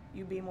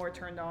you be more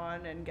turned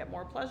on and get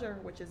more pleasure,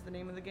 which is the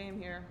name of the game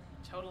here.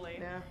 Totally.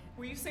 Yeah.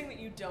 Were you saying that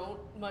you don't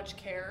much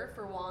care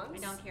for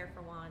wands? I don't care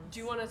for wands. Do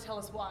you want to tell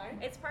us why?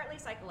 It's partly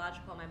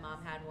psychological. My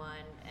mom had one,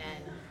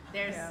 and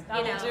there's Yeah.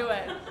 That'll you know, do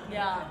it.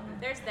 Yeah.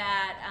 There's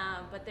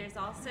that, but there's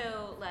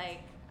also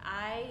like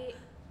I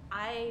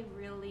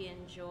really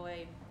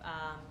enjoy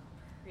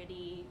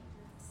pretty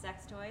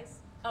sex toys,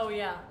 Oh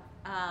yeah.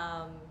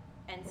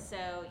 and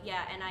so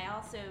yeah, and I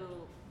also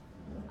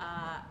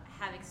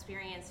have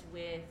experience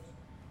with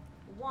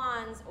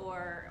wands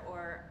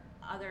or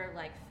other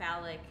like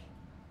phallic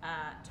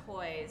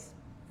toys,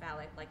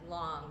 like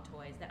long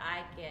toys that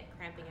I get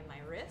cramping in my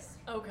wrist.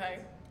 Okay.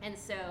 And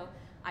so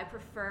I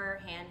prefer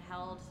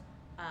handheld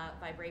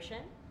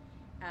vibration,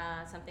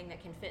 something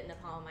that can fit in the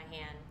palm of my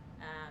hand.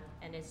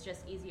 And it's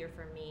just easier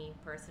for me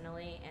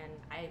personally. And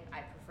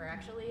I prefer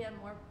actually a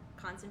more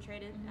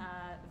concentrated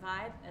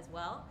vibe as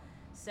well.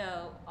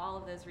 So all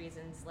of those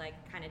reasons like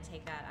kind of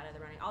take that out of the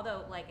running.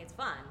 Although like it's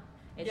fun,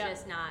 it's Yeah.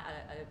 just not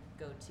a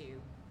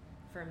go-to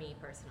for me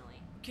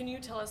personally. Can you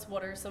tell us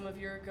what are some of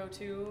your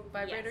go-to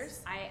vibrators?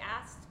 Yes, I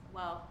asked.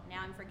 Well,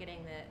 now I'm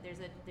forgetting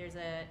there's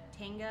a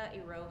Tenga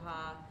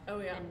Iroha. Oh,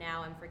 yeah. And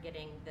now I'm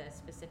forgetting the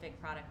specific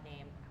product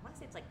name. I want to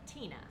say it's like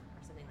Tina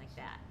or something like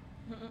that.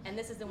 And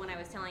this is the one I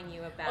was telling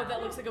you about. Oh,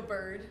 that looks like a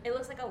bird. It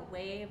looks like a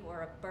wave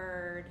or a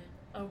bird.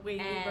 A wavy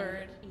And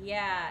bird.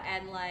 yeah,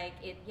 and like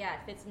it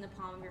fits in the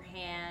palm of your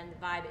hand.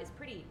 The vibe is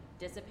pretty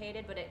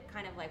dissipated, but it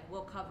kind of like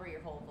will cover your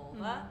whole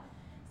vulva.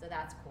 So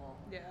that's cool.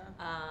 Yeah.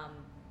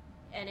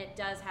 And it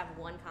does have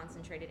one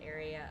concentrated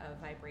area of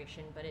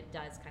vibration, but it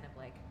does kind of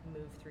like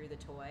move through the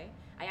toy.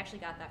 I actually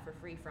got that for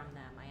free from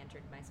them. I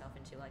entered myself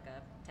into like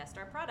a test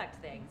our product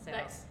thing. So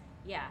Nice.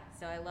 yeah,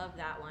 so I love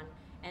that one.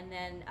 And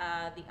then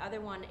the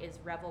other one is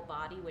Revel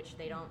Body, which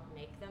they don't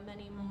make them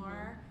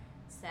anymore,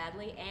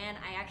 sadly. And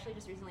I actually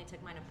just recently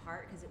took mine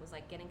apart because it was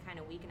like getting kind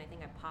of weak, and I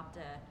think I popped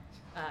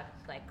a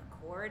like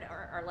cord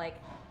or like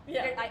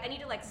Yeah. I need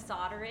to like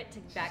solder it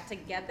back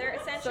together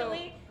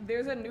essentially. So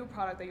there's a new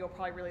product that you'll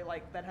probably really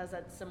like that has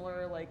that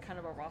similar like kind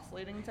of a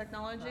oscillating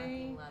technology.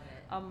 Fucking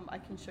love it. I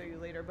can show you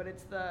later, but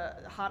it's the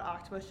Hot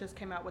Octopus just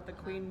came out with the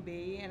Queen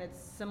Bee, and it's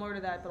similar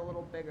to that but a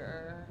little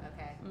bigger.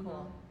 Okay,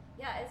 cool.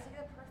 Yeah, it's like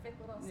a perfect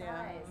little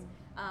Yeah.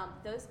 size.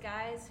 Those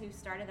guys who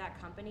started that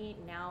company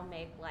now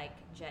make like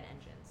jet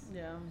engines.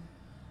 Yeah.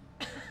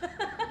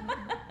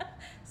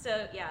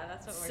 So yeah,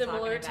 that's what we're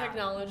Similar talking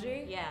about.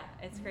 technology. Yeah,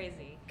 it's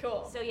crazy.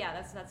 Cool. So yeah,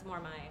 that's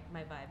more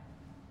my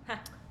vibe.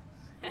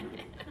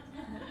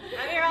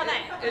 I'm here all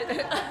night.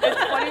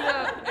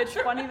 It's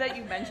funny that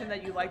you mentioned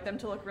that you like them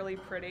to look really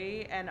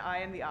pretty, and I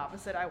am the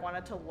opposite. I want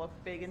it to look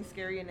big and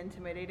scary and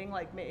intimidating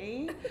like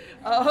me.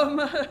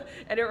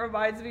 And it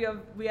reminds me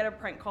of, we had a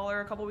prank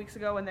caller a couple weeks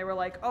ago, and they were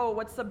like, "Oh,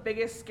 what's the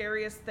biggest,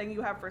 scariest thing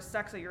you have for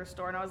sex at your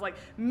store?" And I was like,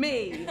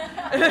 "Me."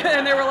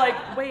 And they were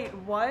like, "Wait,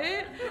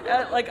 what?"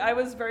 Like, I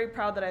was very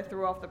proud that I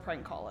threw off the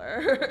prank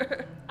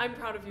caller. I'm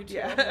proud of you too.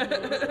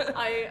 Yeah.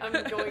 I am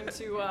going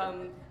to,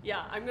 I'm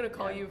going to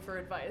call you for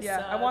advice. Yeah,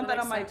 I want the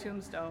that on next my time.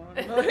 tombstone.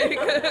 Like,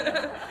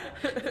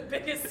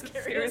 Biggest,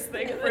 scariest scariest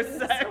thing thing for for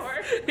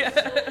sex. sex. Yeah.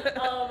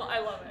 I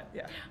love it.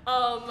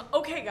 Yeah.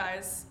 Okay,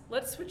 guys,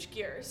 let's switch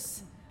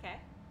gears. Okay.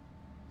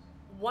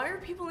 Why are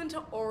people into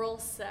oral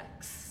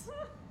sex?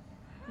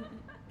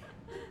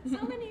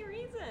 So many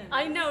reasons.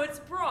 I know it's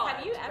broad.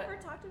 Have you but- ever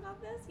talked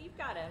about this? You've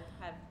got to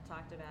have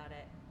talked about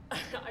it.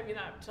 I mean,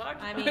 I've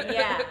talked. I about mean, it.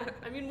 yeah.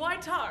 I mean, why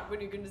talk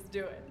when you can just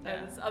do it? Yeah.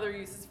 There's other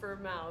uses for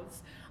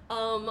mouths.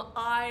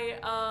 I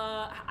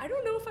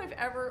don't know if I've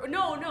ever.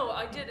 No,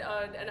 I did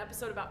an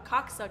episode about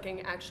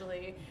cocksucking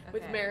actually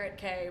with Okay. Merritt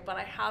K, but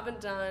I haven't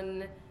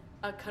done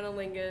a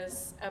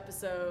cunnilingus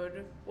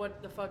episode.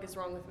 What the fuck is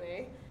wrong with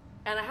me?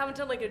 And I haven't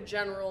done like a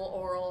general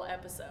oral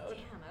episode.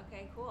 Damn,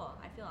 okay, cool.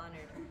 I feel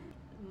honored.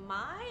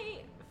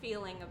 My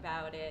feeling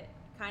about it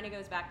kind of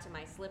goes back to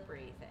my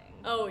slippery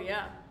thing. Oh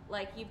yeah.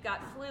 Like, you've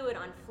got fluid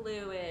on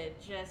fluid,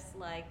 just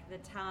like the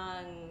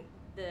tongue,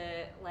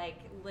 the like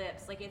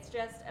lips. Like, it's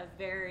just a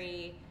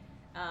very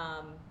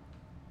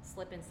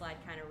slip and slide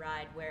kind of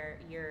ride where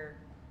you're,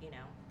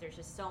 there's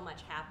just so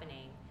much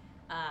happening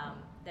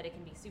that it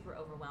can be super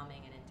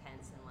overwhelming and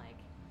intense, and like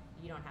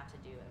you don't have to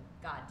do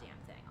a goddamn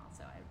thing.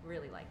 Also, I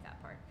really like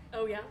that part.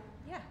 Oh yeah.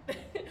 Yeah.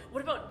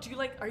 What about?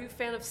 Are you a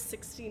fan of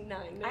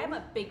 69? I am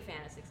a big fan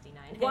of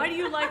 69.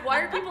 Why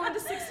are people into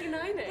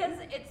 69? Because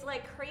it's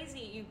like crazy.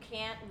 You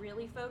can't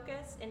really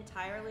focus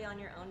entirely on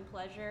your own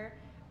pleasure,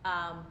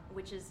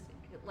 which is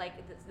like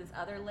this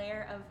other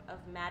layer of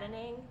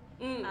maddening.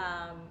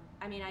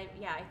 I mean, I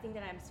think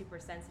that I'm super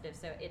sensitive,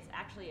 so it's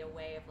actually a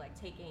way of like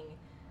taking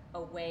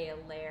away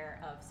a layer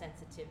of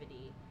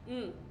sensitivity,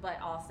 but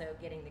also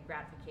getting the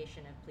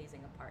gratification of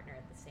pleasing a partner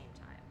at the same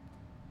time.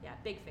 Yeah,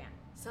 big fan.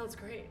 Sounds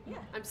great. Yeah.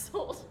 I'm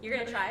sold. You're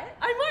gonna try it?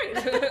 I might.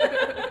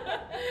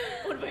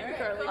 What about you,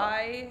 Carly?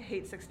 I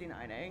hate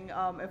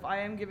 69ing. If I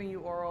am giving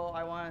you oral,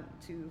 I want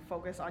to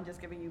focus on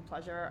just giving you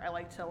pleasure. I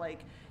like to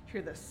like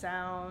hear the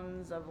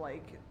sounds of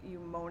like you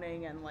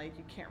moaning and like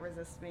you can't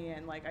resist me,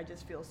 and like I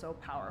just feel so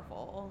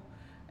powerful.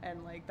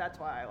 And like that's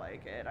why I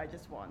like it. I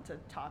just want to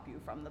top you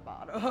from the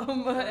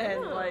bottom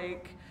and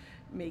like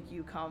make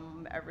you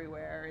come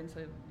everywhere, and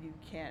so you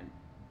can't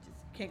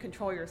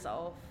control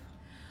yourself.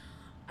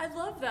 I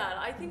love that.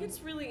 I think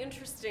it's really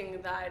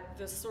interesting that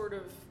the sort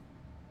of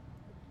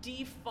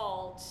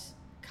default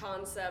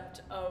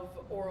concept of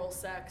oral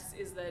sex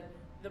is that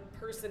the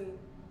person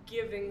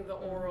giving the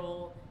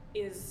oral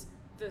is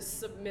the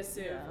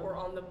submissive or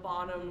on the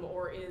bottom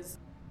or is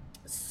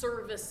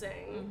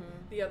servicing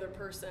the other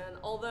person.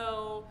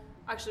 Although,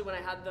 actually, when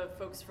I had the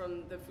folks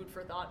from the Food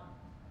for Thought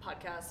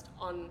podcast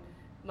on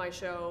my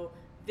show,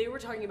 they were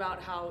talking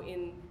about how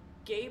in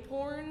gay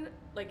porn,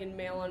 like in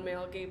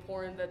male-on-male gay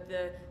porn, that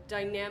the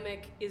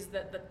dynamic is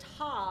that the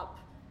top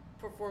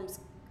performs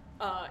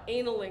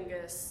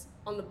analingus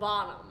on the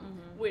bottom,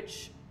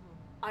 which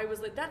I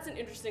was like, that's an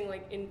interesting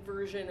like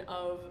inversion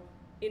of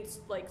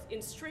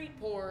in straight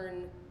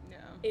porn.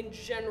 In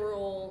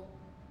general,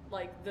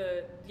 like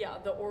the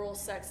oral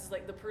sex is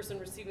like the person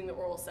receiving the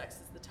oral sex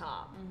is the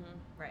top.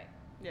 Right.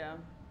 Yeah.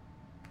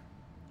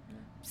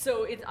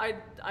 So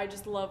I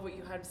just love what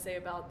you had to say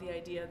about the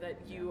idea that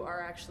you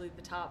are actually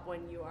the top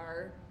when you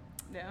are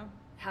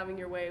having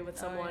your way with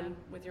someone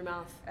with your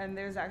mouth. And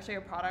there's actually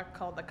a product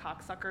called the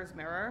Cocksucker's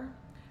Mirror,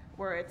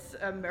 where it's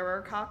a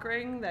mirror cock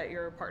ring that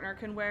your partner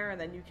can wear,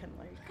 and then you can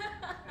like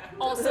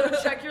Also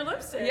check your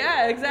lipstick.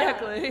 Yeah,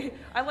 exactly. Yeah.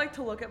 I like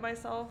to look at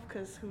myself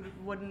because who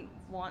wouldn't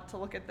want to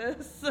look at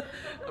this?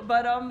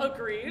 But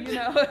agreed.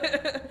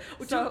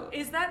 So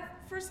is that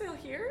for sale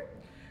here?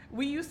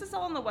 We used to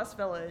sell in the West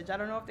Village. I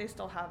don't know if they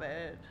still have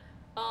it.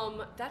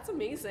 That's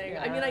amazing.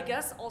 Yeah. I mean, I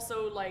guess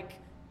also like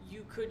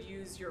you could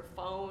use your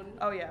phone.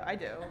 Oh yeah, I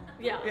do.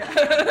 Yeah.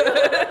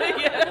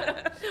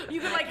 Yeah.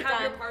 You could like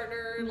have your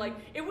partner like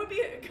it would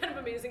be kind of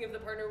amazing if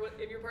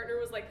if your partner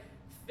was like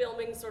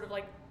filming sort of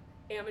like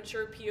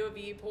amateur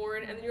POV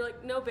porn, and then you're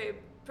like, no babe,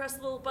 press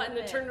the little button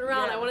and turn it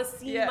around. I want to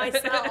see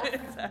myself.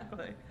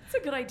 Exactly. It's a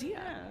good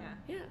idea.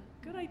 Yeah.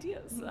 Good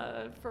ideas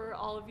for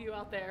all of you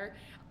out there.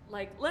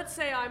 Like, let's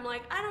say I'm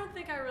like, I don't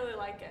think I really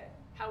like it.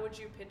 How would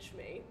you pitch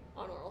me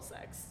on oral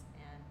sex?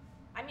 And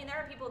I mean, there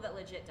are people that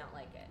legit don't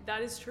like it.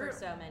 That is true. For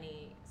so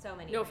many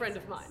No friend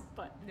of reasons. mine,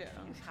 but Yeah.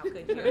 How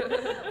could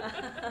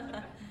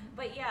you?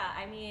 But yeah,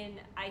 I mean,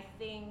 I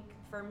think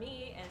for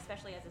me, and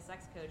especially as a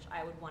sex coach,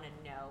 I would want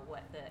to know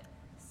what the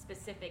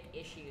specific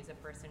issues a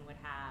person would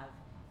have,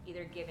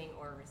 either giving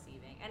or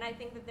receiving. And I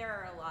think that there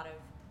are a lot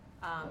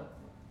of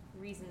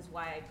reasons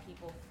why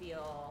people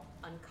feel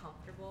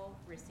uncomfortable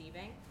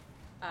receiving.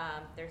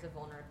 There's a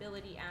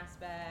vulnerability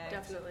aspect.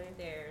 Definitely.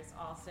 There's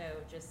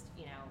also just,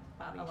 you know,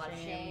 a Body lot of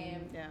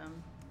shame. Yeah.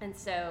 And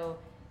so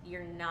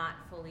you're not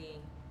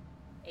fully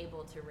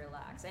able to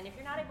relax. And if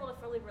you're not able to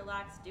fully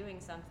relax doing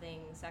something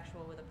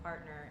sexual with a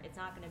partner, it's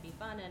not going to be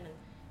fun, and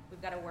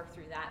we've got to work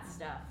through that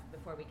stuff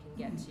before we can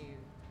get to,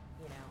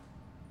 you know,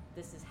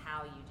 this is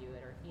how you do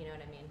it, or, you know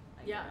what I mean?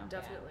 Like, Yeah,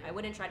 definitely. I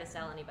wouldn't try to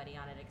sell anybody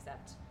on it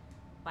except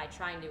by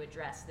trying to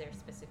address their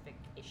specific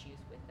issues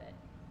with it.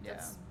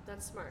 Yeah.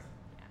 That's smart.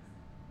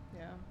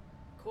 Yeah.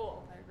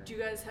 Cool. I agree. Do you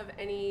guys have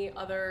any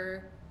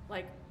other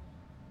like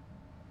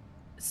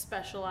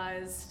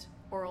specialized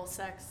oral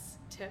sex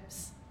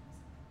tips?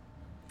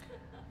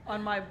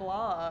 On my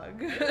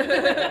blog,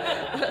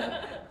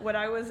 when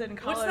I was in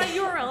college. What's that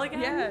URL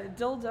again? Yeah,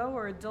 dildo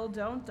or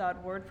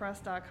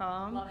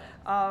dildon't.wordpress.com. Love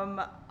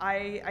it.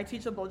 I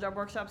teach the blowjob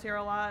workshops here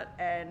a lot,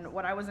 and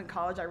when I was in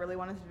college, I really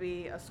wanted to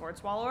be a sword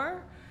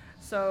swallower.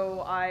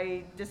 So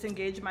I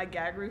disengaged my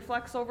gag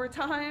reflex over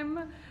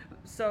time.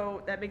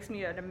 So that makes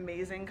me an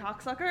amazing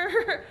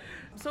cocksucker.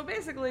 So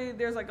basically,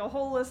 there's like a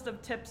whole list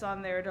of tips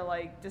on there to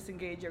like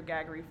disengage your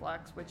gag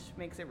reflex, which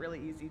makes it really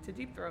easy to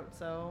deep throat.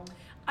 So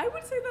I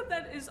would say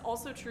that is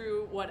also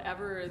true,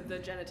 whatever the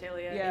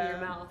genitalia in your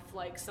mouth.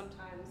 Like,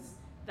 sometimes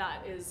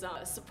that is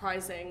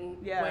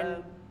surprising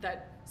when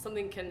that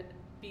something can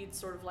be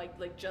sort of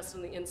like just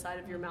on the inside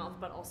of your mouth,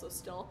 but also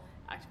still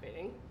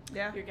activating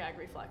your gag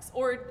reflex.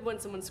 Or when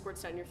someone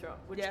squirts down your throat,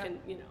 which can,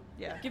 you know,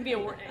 give me a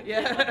warning.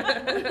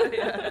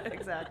 Yeah,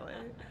 exactly.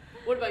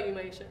 What about you,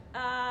 Maisha?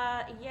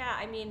 Yeah,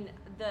 I mean,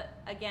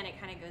 again, it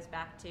kind of goes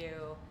back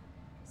to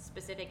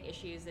specific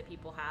issues that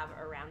people have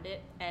around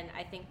it, and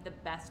I think the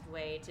best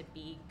way to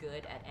be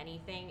good at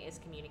anything is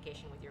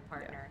communication with your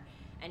partner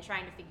and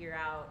trying to figure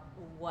out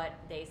what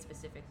they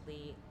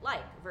specifically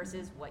like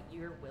versus what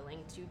you're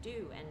willing to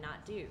do and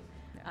not do.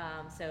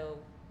 So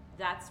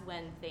that's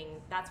when the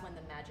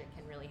magic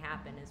can really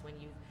happen, is when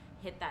you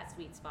hit that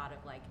sweet spot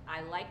of like,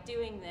 I like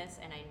doing this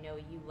and I know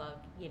you love,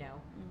 you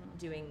know,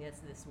 doing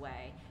this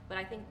way. But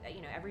I think that,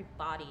 you know, every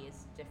body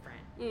is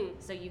different.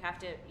 So you have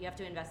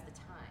to invest the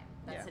time.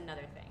 That's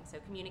another thing. So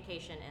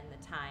communication and the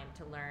time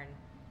to learn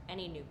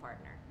any new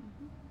partner.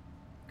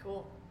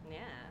 Cool. Yeah.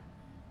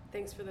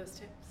 Thanks for those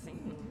tips.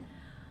 Thank you.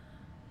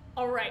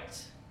 All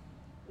right.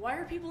 Why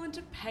are people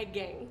into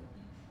pegging?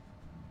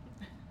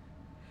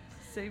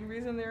 Same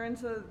reason they're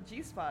into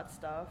G-spot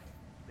stuff.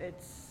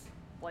 It's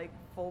like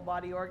full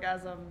body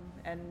orgasm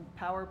and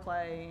power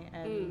play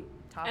and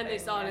topping. And they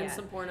saw it in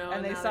some porno.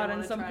 And they saw it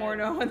in some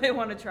porno and they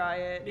want to try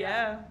it.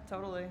 Yeah,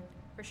 totally.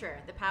 For sure.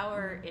 The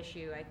power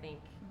issue, I think,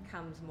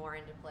 comes more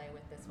into play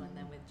with this one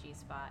than with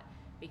G-spot,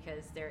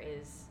 because there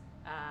is,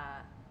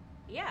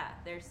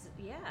 there's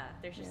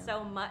just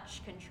so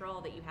much control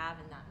that you have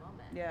in that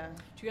moment. Yeah.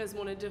 Do you guys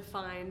want to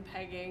define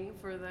pegging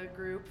for the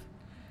group?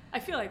 I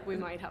feel like we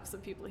might have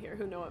some people here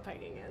who know what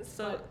pegging is.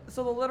 So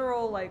the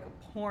literal like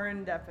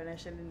porn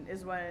definition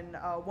is when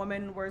a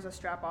woman wears a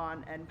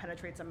strap-on and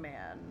penetrates a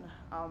man,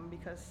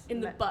 because in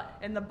the butt.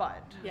 In the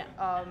butt. Yeah.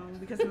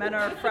 Because men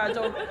are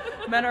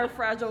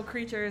fragile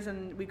creatures,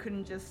 and we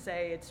couldn't just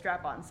say it's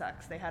strap-on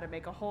sex. They had to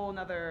make a whole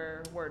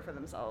nother word for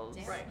themselves.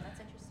 Damn, Right. That's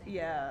interesting.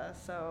 Yeah.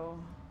 So,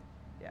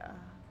 yeah.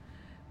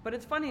 But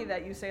it's funny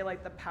that you say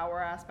like the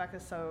power aspect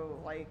is so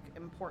like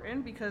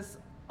important, because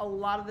a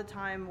lot of the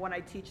time when I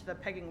teach the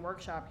pegging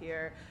workshop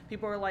here,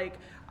 people are like,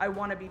 I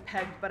want to be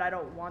pegged, but I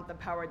don't want the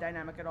power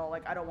dynamic at all.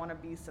 Like, I don't want to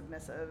be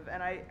submissive.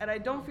 And I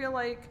don't feel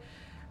like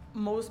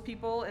most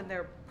people in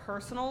their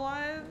personal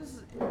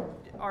lives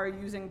are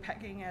using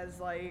pegging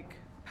as like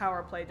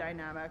power play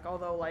dynamic.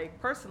 Although, like,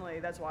 personally,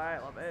 that's why I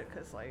love it,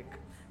 because like,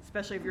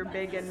 especially if you're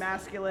big and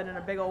masculine and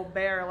a big old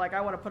bear, like,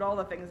 I want to put all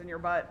the things in your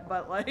butt.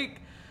 But like,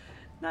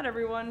 not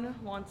everyone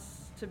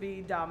wants to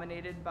be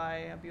dominated by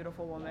a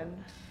beautiful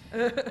woman.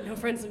 No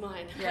friends of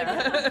mine.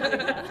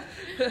 Yeah.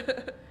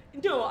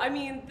 No, I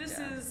mean,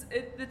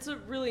 it's a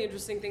really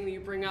interesting thing that you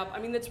bring up. I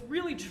mean, that's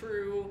really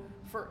true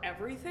for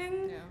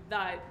everything,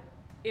 that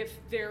if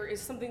there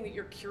is something that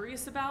you're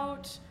curious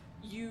about,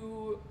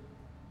 you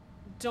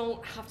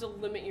don't have to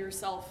limit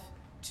yourself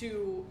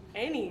to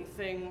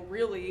anything,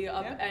 really,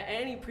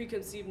 any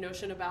preconceived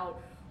notion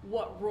about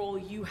what role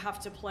you have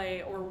to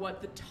play or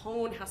what the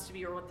tone has to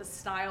be or what the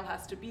style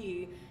has to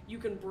be. You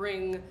can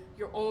bring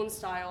your own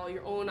style,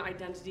 your own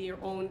identity, your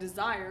own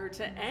desire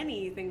to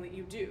anything that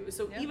you do.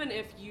 So even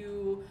if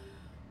you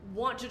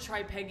want to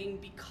try pegging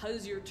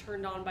because you're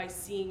turned on by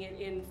seeing it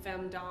in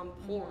femdom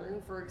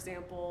porn, for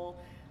example,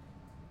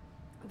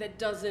 that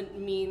doesn't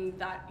mean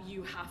that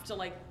you have to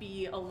like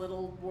be a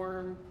little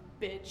worm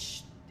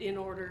bitch in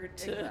order to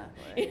take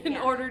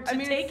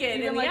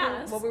it in the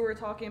ass. What we were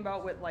talking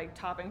about with like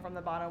topping from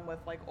the bottom with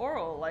like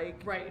oral,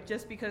 like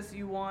just because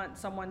you want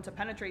someone to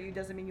penetrate you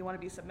doesn't mean you want to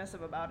be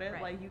submissive about it.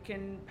 Like, you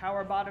can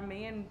power bottom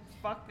me and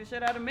fuck the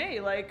shit out of me.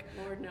 Like,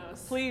 Lord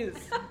knows. Please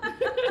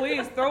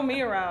throw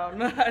me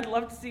around. I'd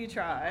love to see you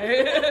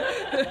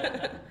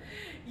try.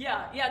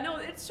 No,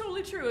 it's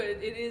totally true.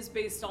 It is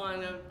based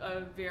on a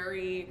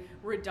very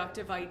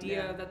reductive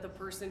idea that the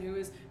person who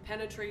is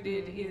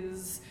penetrated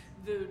is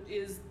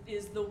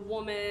the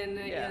woman,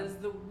 is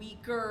the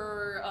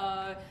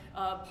weaker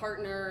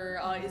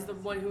partner, is the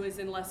one who is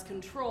in less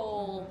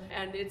control,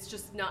 and it's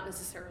just not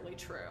necessarily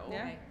true.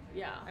 Yeah. Right.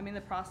 Yeah. I mean,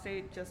 the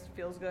prostate just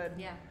feels good.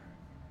 Yeah.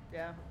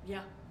 Yeah.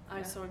 Yeah.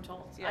 So I'm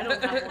told. Yeah. I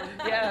don't have one.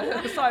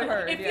 Yeah, so I've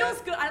heard. It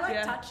feels good. I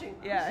like touching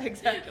them. Yeah,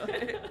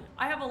 exactly.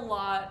 I have a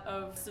lot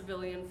of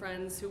civilian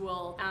friends who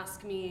will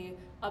ask me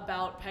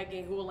about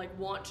pegging, who will like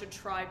want to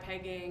try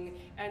pegging,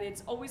 and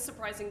it's always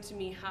surprising to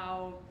me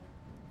how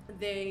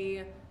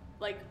they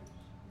like,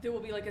 there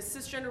will be like a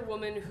cisgender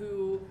woman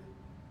who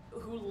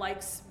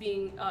likes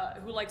being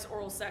who likes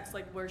oral sex,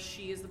 like where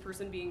she is the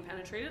person being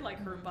penetrated,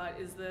 like her butt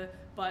is the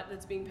butt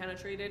that's being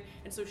penetrated,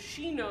 and so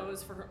she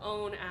knows for her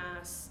own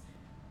ass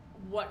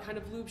what kind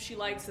of lube she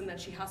likes, and that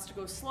she has to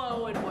go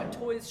slow, and what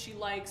toys she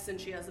likes,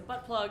 and she has a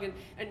butt plug,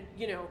 and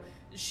you know,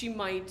 she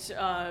might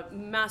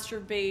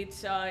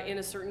masturbate in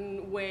a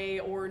certain way,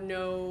 or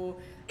know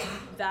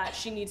that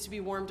she needs to be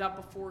warmed up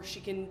before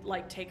she can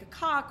like take a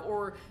cock,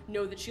 or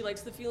know that she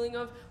likes the feeling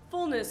of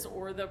fullness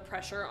or the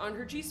pressure on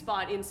her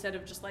G-spot instead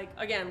of just like,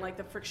 again, like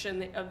the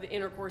friction of the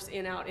intercourse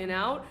in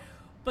out.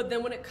 But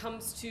then when it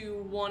comes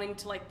to wanting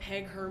to like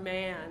peg her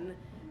man,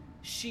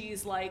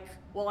 she's like,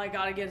 well, I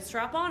gotta get a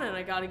strap on, and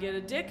I gotta get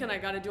a dick, and I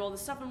gotta do all this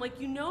stuff. I'm like,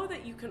 you know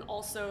that you can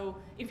also,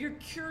 if you're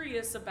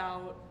curious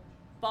about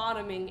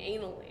bottoming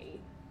anally,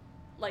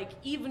 like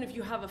even if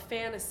you have a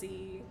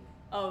fantasy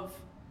of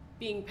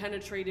being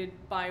penetrated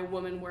by a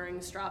woman wearing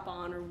a strap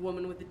on, or a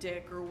woman with a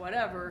dick or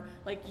whatever,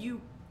 like you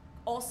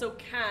also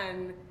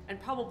can, and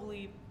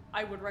probably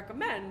I would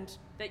recommend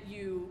that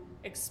you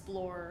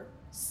explore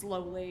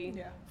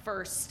slowly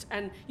first.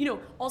 And you know,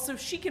 also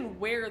she can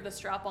wear the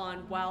strap on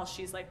while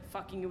she's like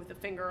fucking you with a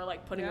finger, or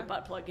like putting a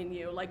butt plug in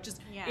you, like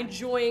just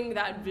enjoying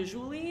that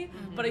visually.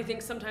 But I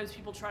think sometimes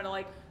people try to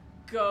like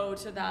go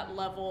to that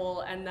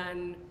level, and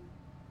then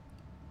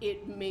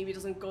it maybe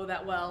doesn't go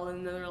that well,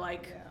 and then they're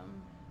like,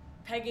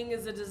 pegging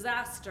is a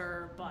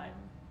disaster, but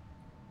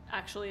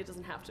actually it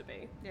doesn't have to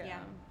be.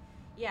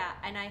 Yeah,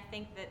 and I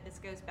think that this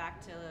goes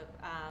back to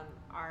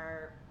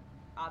our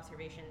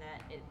observation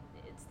that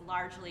it's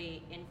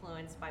largely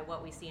influenced by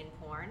what we see in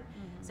porn.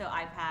 So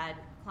I've had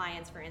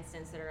clients, for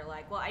instance, that are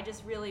like, well, I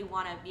just really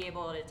want to be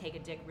able to take a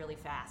dick really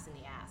fast in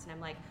the ass. And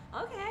I'm like,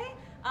 okay,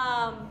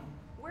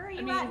 where are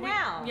you at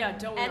now? Yeah,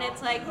 don't And know.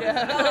 it's like,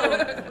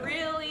 go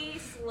really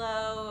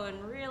slow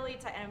and really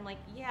tight. And I'm like,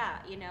 yeah,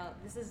 you know,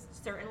 this is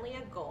certainly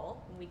a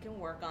goal, and we can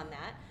work on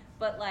that.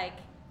 But like,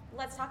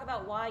 let's talk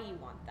about why you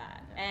want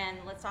that. And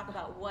let's talk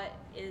about what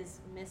is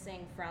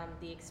missing from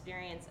the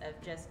experience of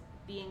just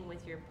being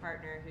with your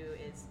partner who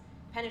is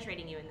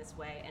penetrating you in this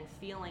way and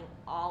feeling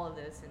all of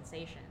those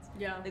sensations.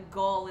 Yeah. The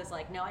goal is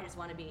like, no, I just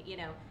want to be, you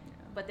know,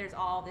 but there's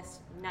all this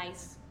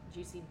nice,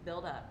 juicy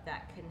buildup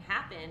that can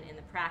happen in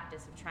the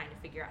practice of trying to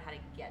figure out how to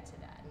get to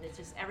that. And it's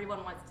just,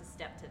 everyone wants to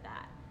step to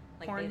that.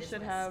 Like Porn they just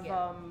should wanna have, skip.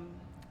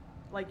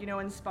 like, you know,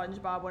 in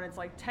SpongeBob, when it's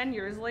like 10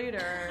 years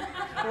later,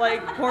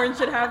 like porn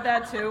should have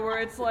that too, where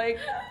it's like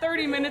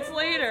 30 minutes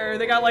later,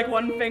 they got like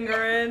one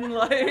finger in,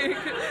 like,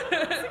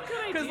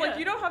 because like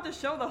you don't have to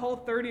show the whole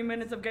 30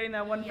 minutes of getting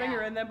that one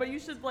finger in there, but you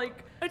should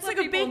like, It's let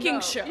like a people baking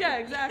know. show. Yeah,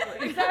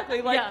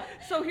 exactly. Like,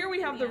 so here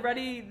we have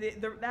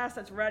the ass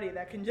that's ready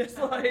that can just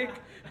like,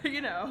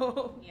 you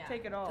know,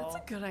 take it all. That's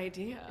a good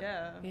idea.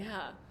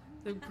 Yeah.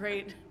 The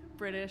great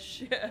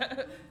British.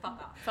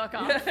 Fuck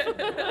off.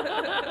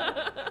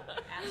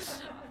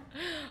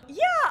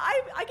 Yeah,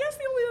 I guess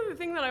the only other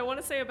thing that I want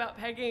to say about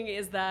pegging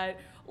is that,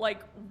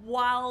 like,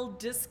 while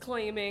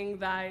disclaiming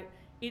that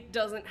it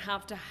doesn't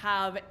have to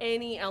have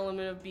any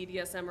element of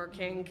BDSM or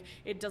kink,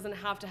 it doesn't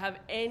have to have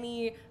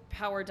any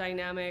power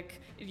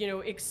dynamic, you know,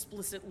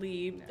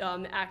 explicitly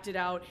acted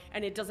out,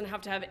 and it doesn't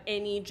have to have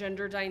any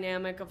gender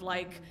dynamic of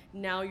like,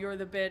 now you're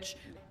the bitch.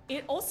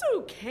 It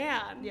also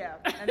can. Yeah,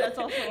 and that's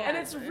also and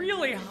it's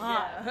really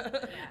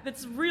hot.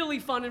 It's really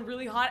fun and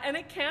really hot, and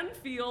it can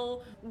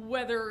feel,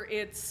 whether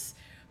it's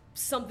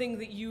something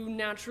that you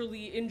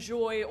naturally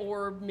enjoy,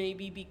 or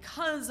maybe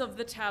because of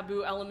the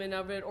taboo element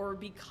of it, or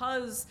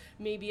because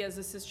maybe as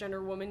a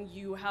cisgender woman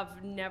you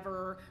have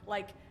never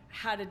like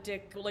had a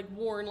dick, like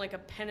worn like a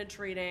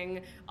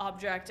penetrating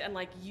object and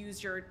like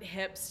used your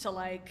hips to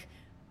like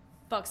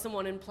fuck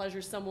someone and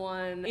pleasure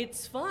someone.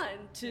 It's fun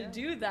to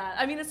do that.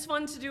 I mean, it's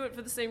fun to do it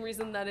for the same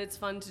reason that it's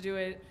fun to do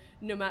it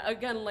no matter,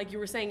 again, like you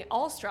were saying,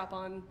 all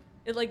strap-on.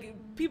 It,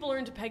 like, people are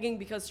into pegging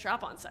because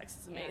strap-on sex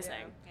is amazing.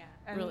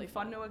 And really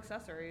fun new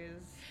accessories.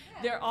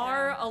 There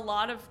are a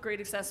lot of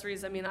great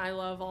accessories. I mean, I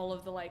love all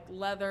of the like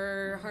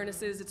leather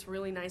harnesses. It's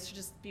really nice to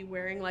just be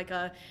wearing like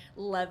a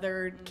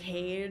leather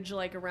cage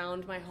like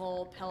around my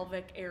whole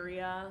pelvic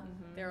area.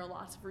 There are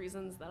lots of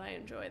reasons that I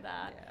enjoy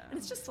that. And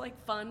it's just like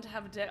fun to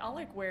have a dick. I'll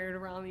like wear it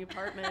around the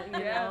apartment,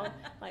 you know,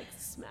 like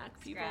smack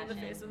people in the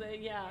face with it.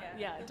 Yeah,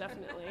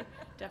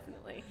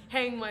 definitely.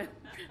 Hang my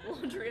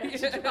laundry out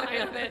to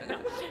dry on it. No,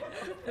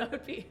 that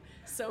would be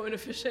so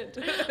inefficient.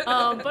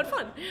 But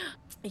fun.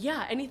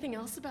 Yeah, anything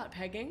else about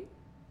pegging?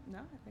 No,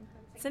 I think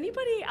that's Does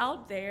anybody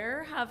out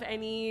there have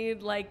any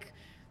like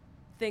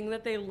thing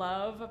that they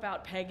love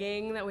about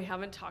pegging that we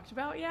haven't talked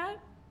about yet?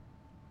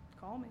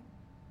 Call me.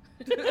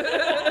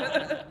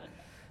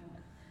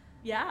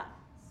 Yeah.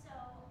 So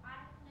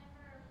I've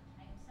never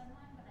pegged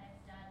someone, but I've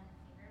done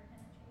finger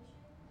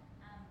penetration.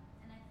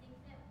 And I think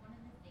that one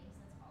of the things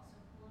that's also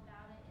cool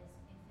about it is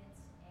if it's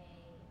a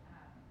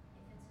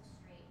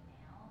straight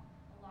male,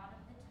 a lot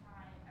of the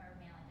time, or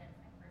male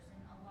identifying person,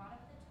 a lot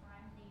of the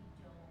time they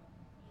don't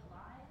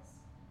realize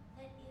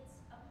that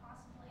it's a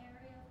possible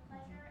area of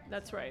pleasure. And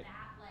That's so right.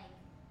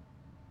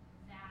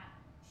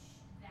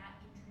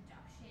 that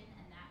introduction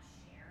and that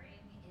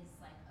sharing is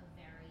like a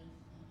very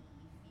heady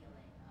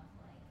feeling of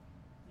like,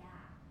 yeah,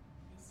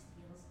 this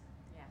feels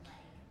good. Yeah.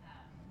 Like,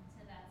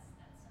 so that's a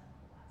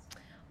cool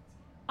aspect of it too.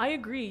 I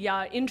agree.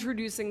 Yeah,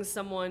 introducing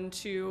someone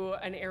to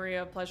an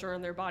area of pleasure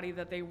in their body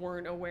that they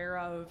weren't aware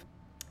of,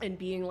 and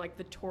being like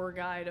the tour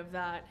guide of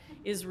that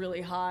is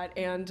really hot,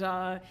 and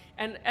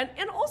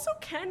also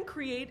can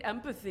create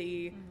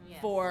empathy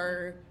Yes.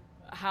 for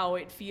how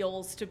it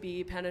feels to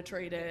be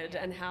penetrated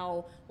and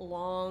how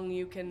long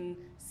you can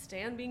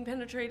stand being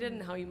penetrated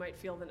and how you might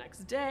feel the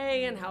next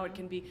day and how it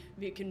can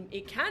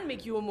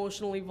make you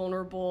emotionally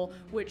vulnerable,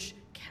 which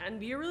can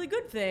be a really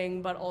good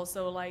thing, but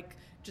also like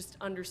just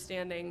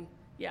understanding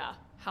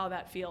how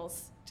that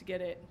feels to get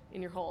it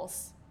in your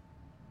holes.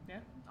 Yeah.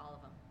 All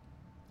of them.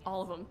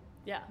 All of them.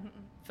 Yeah.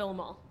 Fill them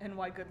all. And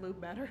why good lube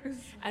matters.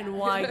 And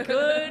why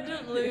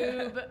good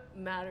lube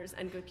matters,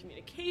 and good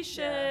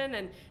communication,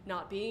 and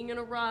not being in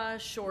a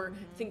rush, or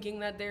thinking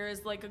that there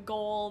is like a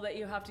goal that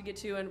you have to get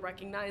to, and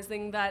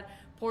recognizing that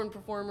porn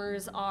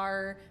performers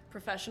are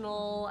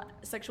professional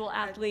sexual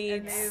And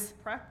athletes. they've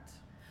prepped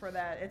for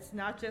that. It's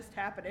not just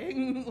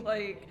happening.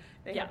 Like,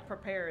 they Yeah. have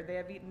prepared. They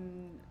have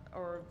eaten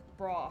or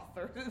broth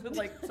or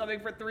like something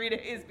for 3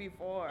 days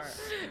before.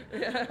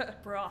 Yeah.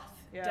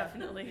 Broth, Yeah.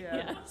 definitely.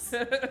 Yeah. Yes.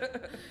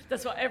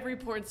 That's what every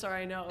porn star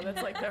I know.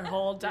 That's like their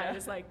whole diet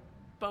is like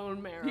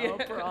bone marrow,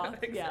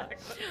 broth.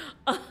 Exactly.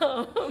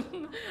 Yeah.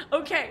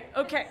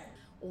 Okay.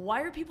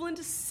 Why are people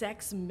into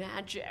sex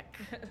magic?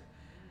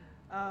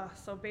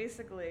 So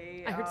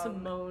basically, I heard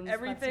some moans.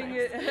 Everything,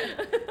 That's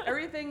nice.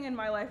 everything in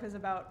my life is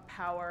about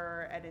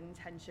power and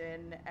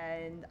intention,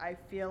 and I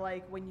feel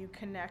like when you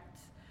connect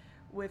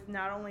with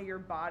not only your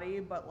body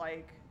but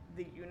like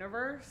the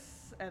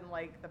universe and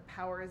like the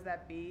powers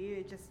that be,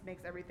 it just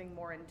makes everything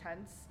more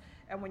intense.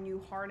 And when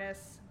you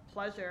harness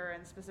pleasure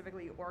and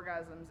specifically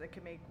orgasms, it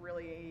can make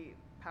really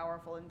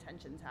powerful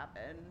intentions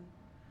happen.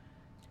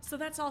 So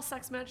that's all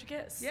sex magic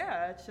is?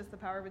 Yeah, it's just the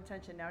power of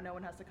intention. Now no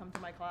one has to come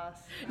to my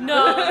class.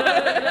 No.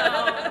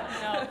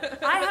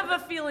 I have a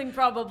feeling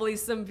probably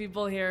some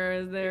people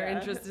here, their Yeah.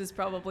 interest is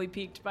probably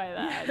piqued by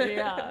that.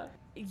 Yeah.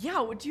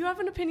 Yeah, do you have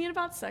an opinion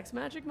about sex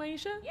magic,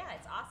 Maisha? Yeah,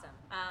 it's awesome.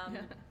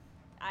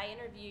 I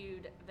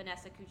interviewed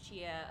Vanessa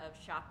Cuccia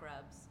of Shock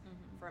Rubs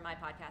for my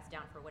podcast,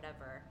 Down for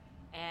Whatever.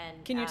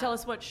 And Can you tell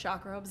us what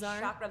shock rubs are?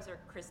 Shock Rubs are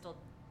crystal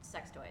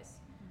sex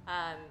toys.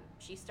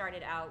 She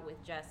started out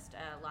with just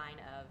a line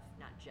of,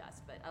 not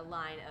just, but a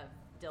line of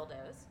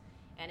dildos,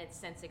 and it's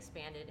since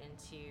expanded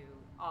into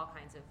all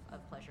kinds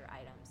of pleasure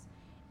items.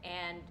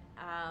 And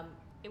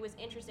it was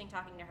interesting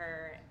talking to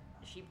her.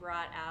 She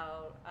brought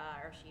out,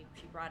 she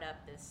brought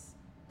up this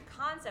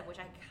concept, which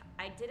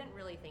I didn't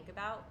really think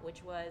about,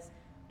 which was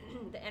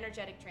the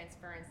energetic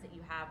transference that you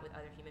have with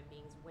other human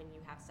beings when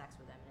you have sex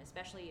with them. And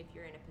especially if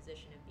you're in a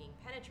position of being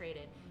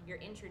penetrated, you're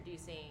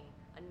introducing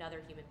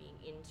another human being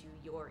into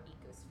your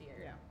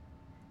ecosphere.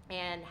 Yeah.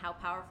 And how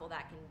powerful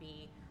that can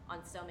be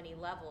on so many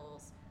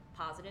levels,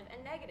 positive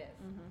and negative.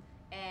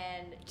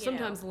 And you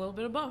Sometimes know, a little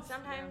bit of both.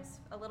 sometimes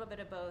a little bit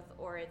of both,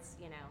 or it's,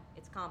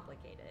 it's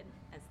complicated,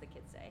 as the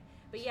kids say.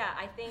 But yeah,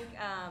 I think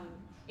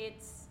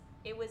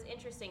it was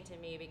interesting to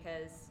me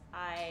because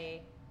I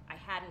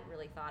hadn't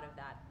really thought of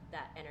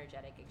that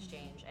energetic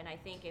exchange. And I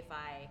think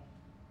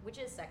which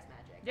is sex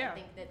magic. Yeah, I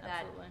think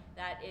absolutely.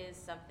 that is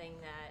something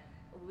that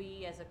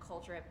we as a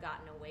culture have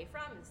gotten away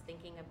from, is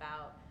thinking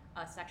about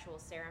a sexual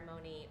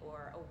ceremony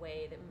or a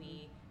way that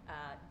we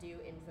do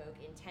invoke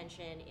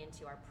intention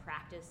into our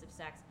practice of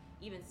sex,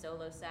 even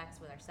solo sex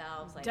with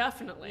ourselves. Like,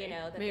 Definitely.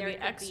 that Maybe there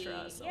could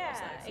extra be, solo yeah,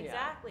 sex, yeah.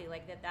 exactly.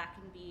 Like that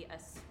can be a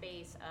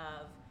space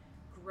of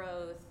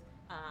growth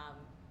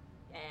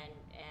and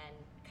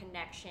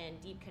connection,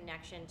 deep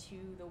connection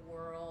to the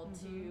world,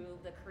 to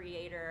the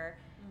creator,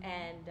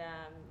 and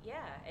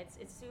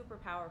it's super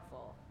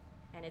powerful,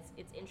 and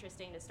it's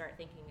interesting to start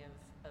thinking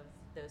of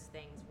those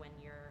things when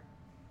you're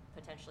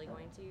potentially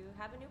going to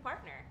have a new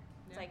partner.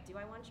 It's like, do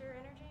I want your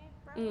energy,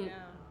 bro? Yeah.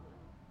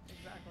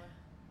 Exactly.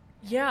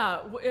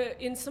 Yeah,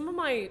 in some of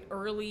my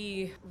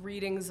early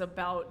readings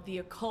about the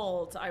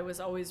occult, I was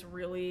always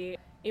really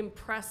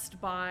impressed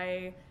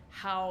by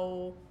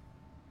how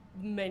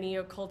many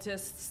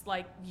occultists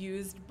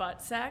used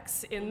butt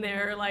sex in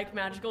their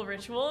magical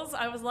rituals.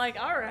 I was like,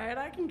 all right,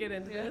 I can get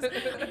into this.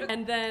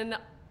 And then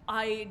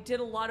I did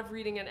a lot of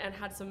reading and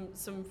had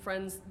some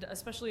friends,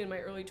 especially in my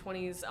early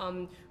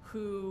 20s,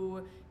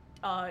 who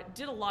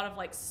did a lot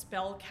of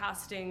spell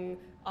casting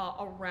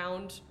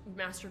around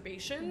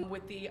masturbation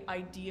with the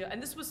idea,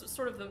 and this was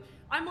sort of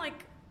I'm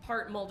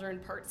part Mulder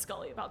and part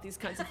Scully about these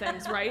kinds of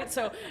things, right?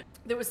 So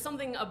there was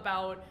something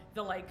about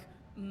the like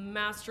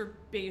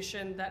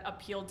masturbation that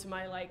appealed to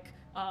my like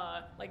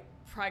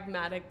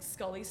pragmatic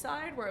Scully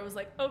side, where I was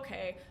like,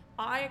 okay,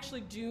 I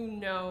actually do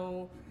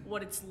know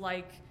what it's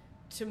like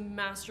to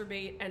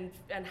masturbate and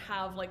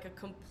have like a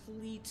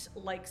complete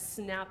like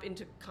snap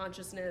into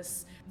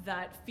consciousness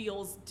that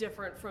feels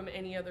different from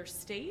any other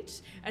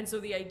state. And so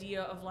the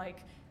idea of like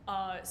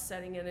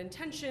setting an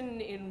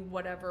intention in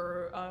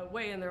whatever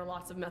way, and there are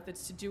lots of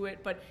methods to do it,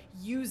 but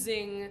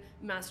using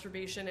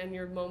masturbation and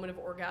your moment of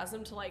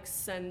orgasm to like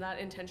send that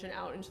intention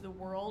out into the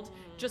world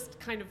just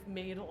kind of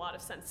made a lot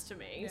of sense to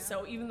me.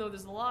 So even though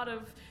there's a lot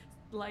of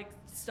like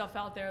stuff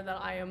out there that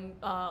I am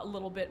a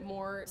little bit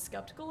more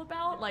skeptical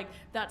about, like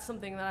that's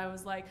something that I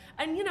was like,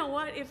 and you know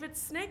what, if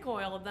it's snake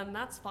oil, then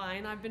that's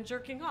fine, I've been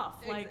jerking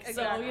off, like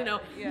exactly. So you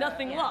know,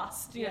 nothing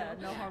lost, you know?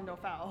 No harm, no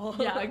foul.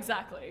 Yeah,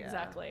 exactly.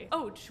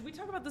 Oh, should we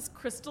talk about this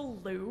crystal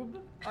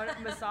lube?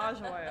 Massage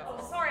oil.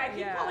 Oh, sorry, I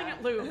keep calling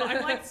it lube.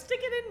 I'm like,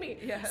 stick it in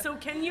me. So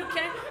can you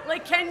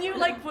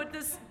put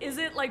this, is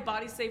it like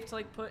body safe to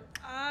like put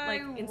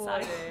like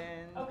inside?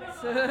 Okay.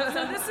 So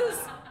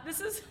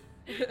this is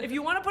if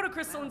you want to put a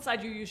crystal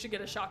inside you should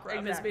get a shock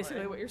rub. Is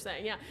basically what you're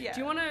saying. Yeah. Do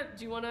you want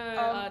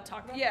to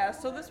talk about? Yeah.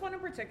 So this one in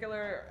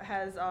particular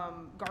has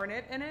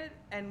garnet in it,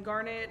 and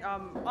garnet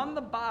on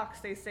the box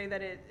they say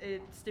that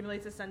it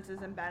stimulates the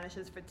senses and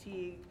banishes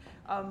fatigue.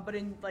 But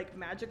in like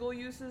magical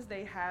uses,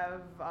 they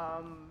have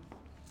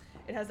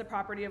it has the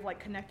property of like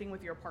connecting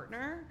with your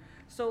partner.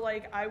 So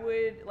like I'm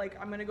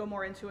gonna go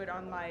more into it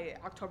on my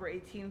October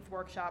 18th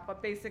workshop,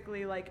 but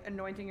basically like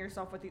anointing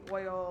yourself with the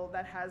oil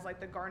that has like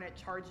the garnet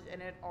charged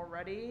in it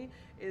already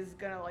is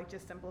gonna like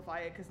just simplify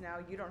it, because now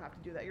you don't have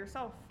to do that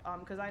yourself.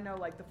 Because I know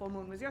like the full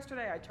moon was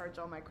yesterday, I charged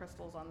all my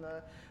crystals on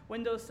the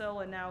windowsill,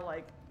 and now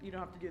like you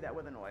don't have to do that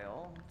with an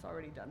oil. It's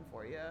already done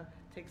for you.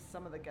 Takes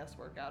some of the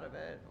guesswork out of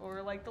it,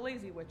 or like the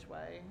lazy witch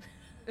way.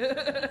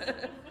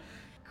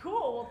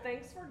 Cool. Well,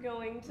 thanks for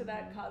going to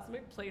that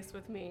cosmic place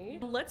with me.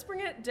 Let's bring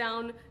it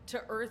down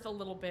to earth a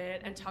little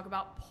bit and talk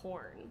about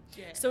porn.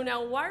 Yeah. So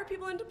now, why are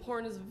people into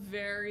porn is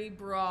very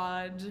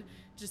broad,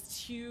 just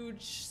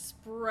huge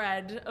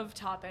spread of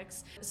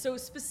topics. So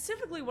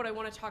specifically what I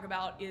want to talk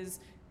about is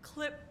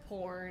clip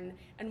porn,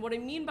 and what I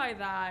mean by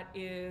that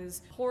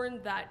is porn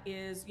that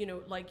is, you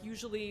know, like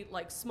usually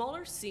like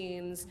smaller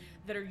scenes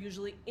that are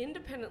usually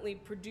independently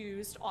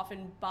produced,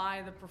 often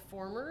by the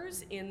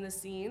performers in the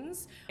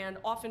scenes, and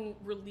often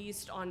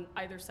released on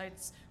either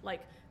sites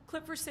like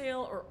Clip for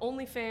Sale or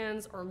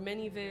OnlyFans or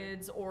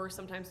ManyVids, or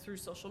sometimes through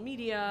social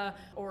media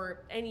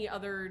or any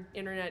other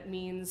internet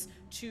means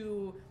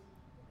to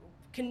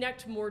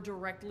connect more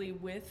directly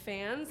with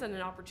fans, and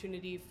an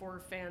opportunity for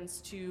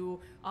fans to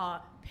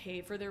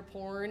pay for their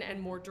porn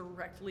and more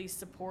directly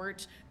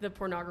support the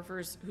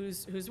pornographers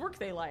whose work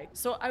they like.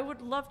 So I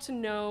would love to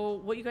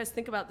know what you guys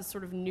think about this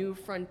sort of new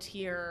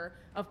frontier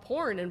of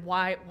porn, and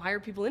why are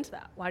people into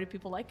that? Why do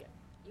people like it?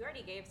 You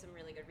already gave some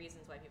really good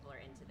reasons why people are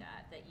into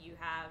that you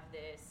have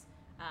this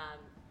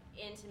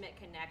intimate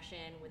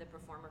connection with a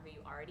performer who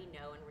you already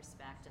know and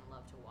respect and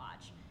love to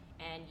watch,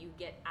 and you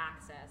get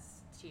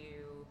access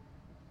to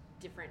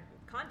different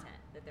content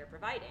that they're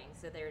providing.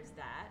 So there's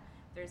that.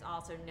 There's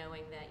also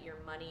knowing that your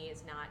money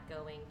is not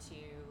going to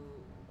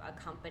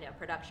a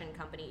production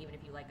company. Even if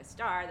you like a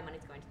star, the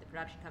money's going to the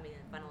production company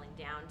and funneling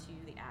down to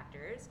the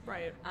actors.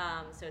 Right.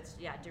 So it's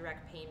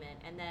direct payment.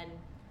 And then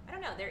I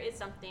don't know, there is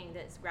something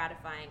that's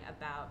gratifying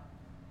about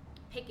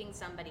picking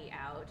somebody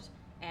out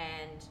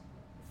and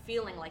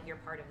feeling like you're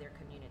part of their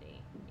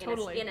community.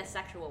 Totally. In a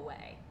sexual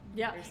way.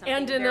 Yeah,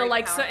 and in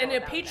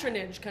a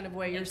patronage that. kind of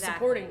way, you're Exactly.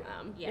 supporting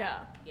them.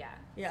 Yeah.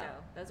 Yeah. So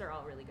those are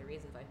all really good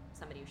reasons why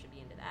somebody should be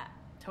into that.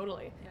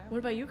 Totally. Yeah. What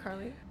about you,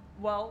 Carly?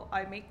 Well,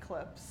 I make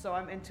clips, so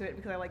I'm into it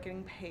because I like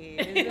getting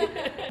paid.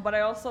 But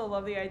I also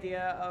love the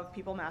idea of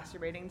people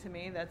masturbating to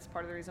me. That's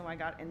part of the reason why I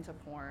got into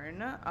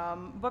porn.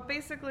 But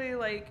basically,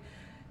 like,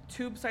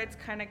 tube sites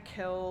kind of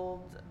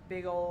killed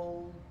big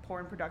old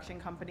porn production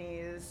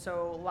companies.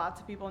 So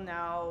lots of people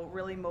now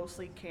really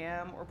mostly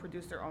cam or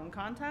produce their own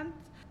content.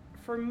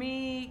 For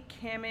me,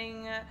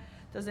 camming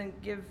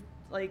doesn't give,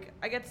 like,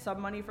 I get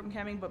some money from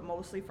camming, but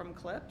mostly from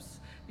clips,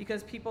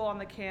 because people on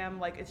the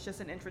cam, like, it's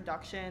just an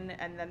introduction,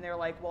 and then they're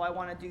like, well, I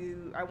want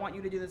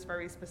you to do this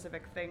very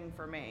specific thing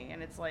for me,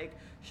 and it's like,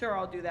 sure,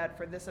 I'll do that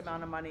for this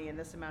amount of money and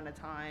this amount of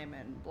time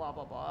and blah,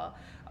 blah,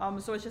 blah.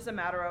 So it's just a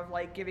matter of,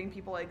 like, giving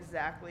people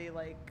exactly,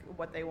 like,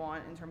 what they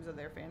want in terms of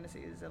their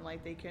fantasies, and,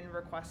 like, they can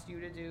request you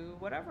to do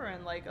whatever,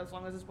 and, like, as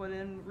long as it's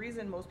within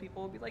reason, most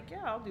people will be like,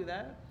 yeah, I'll do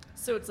that.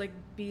 So it's like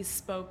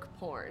bespoke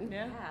porn.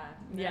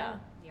 Yeah.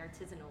 The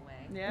artisanal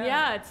way.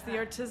 Yeah, it's the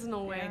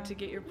artisanal way to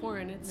get your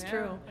porn. It's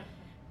true.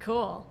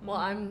 Cool. Well,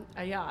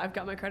 I've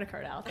got my credit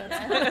card out.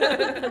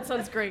 That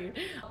sounds great.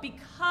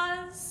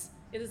 Because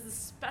it is the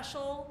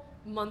special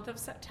month of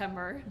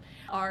September,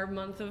 our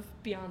month of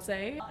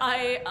Beyonce,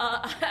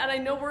 and I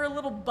know we're a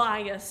little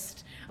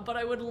biased, but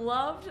I would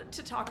love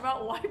to talk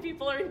about why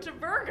people are into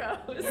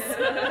Virgos.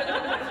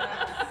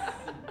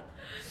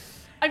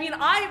 I mean,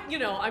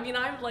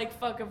 I like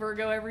fuck a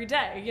Virgo every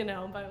day,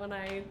 but when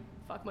I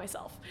fuck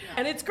myself.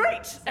 And it's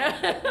great.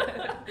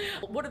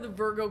 What are the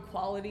Virgo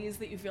qualities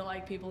that you feel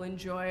like people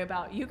enjoy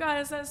about you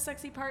guys as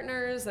sexy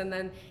partners? And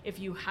then if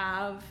you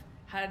have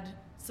had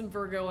some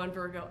Virgo on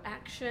Virgo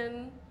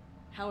action,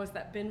 how has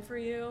that been for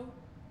you?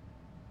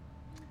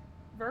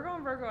 Virgo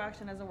on Virgo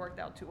action hasn't worked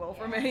out too well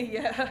for me.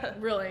 Yeah.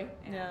 Really?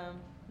 Yeah.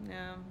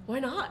 Why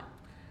not?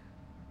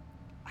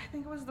 I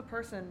think it was the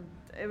person.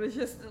 It was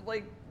just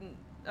like,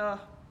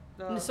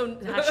 So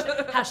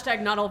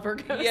hashtag not all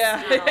Virgos.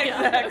 Yeah, No.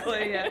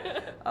 exactly.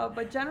 Yeah.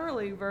 But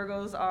generally,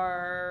 Virgos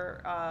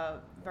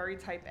are very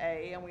type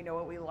A, and we know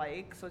what we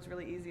like, so it's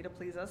really easy to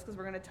please us because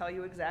we're going to tell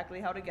you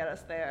exactly how to get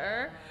us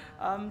there.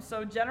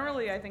 So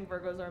generally, I think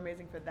Virgos are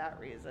amazing for that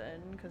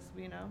reason because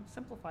we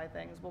simplify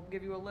things. We'll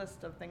give you a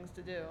list of things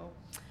to do.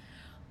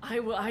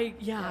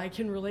 I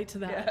can relate to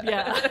that.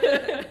 Yeah.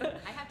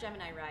 I have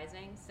Gemini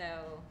rising,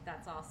 so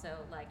that's also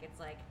it's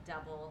like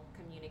double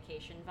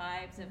communication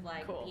vibes of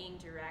Cool. being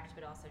direct,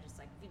 but also just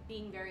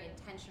being very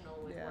intentional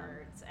with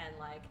words and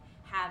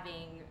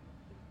having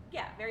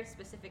very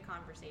specific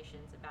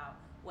conversations about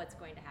what's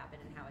going to happen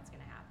and how it's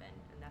going to happen,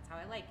 and that's how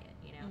I like it.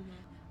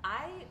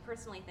 I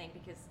personally think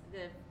because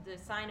the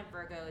sign of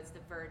Virgo is the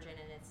Virgin,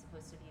 and it's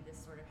supposed to be this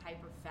sort of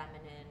hyper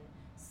feminine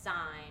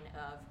sign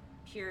of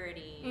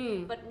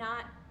purity, but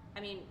not. I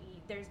mean,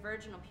 there's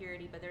virginal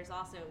purity, but there's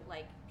also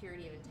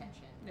purity of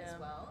intention as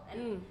well.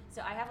 And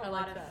so I have a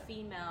lot of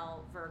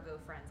female Virgo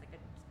friends,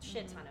 a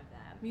shit ton of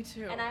them. Me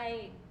too. And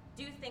I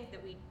do think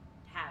that we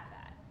have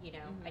that.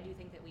 I do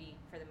think that we,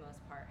 for the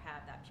most part,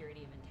 have that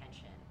purity of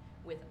intention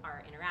with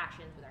our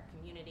interactions, with our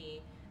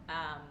community,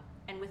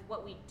 and with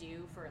what we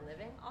do for a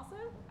living. Also,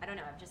 I don't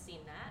know. I've just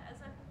seen that as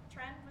a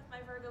trend with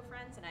my Virgo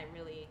friends, and I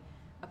really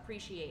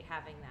appreciate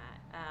having that.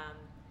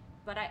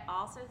 But I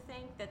also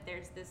think that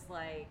there's this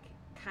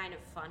kind of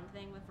fun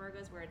thing with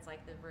Virgos where it's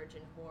the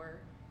virgin whore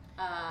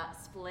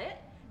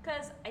split,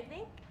 because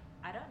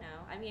I don't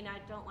know, I mean, I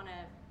don't want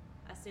to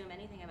assume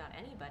anything about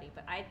anybody,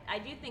 but I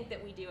do think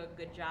that we do a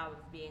good job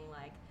of being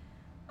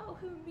oh,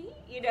 who, me?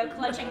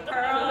 Clutching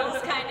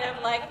pearls, kind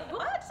of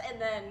what?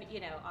 And then,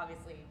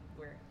 obviously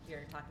we're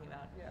here talking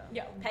about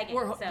pegging.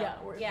 We're so,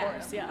 horse,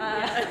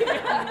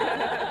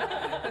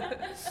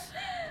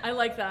 I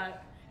like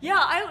that.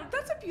 Yeah,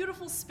 that's a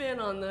beautiful spin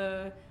on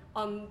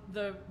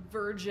the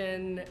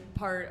virgin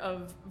part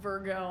of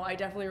Virgo. I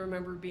definitely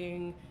remember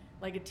being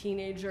a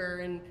teenager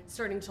and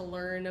starting to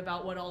learn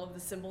about what all of the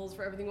symbols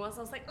for everything was.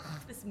 I was like, oh,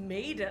 this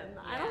maiden.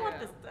 I don't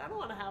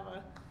want to have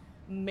a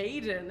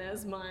maiden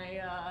as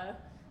my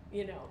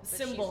but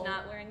symbol. She's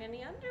not wearing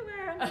any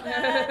underwear under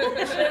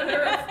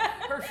that.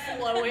 her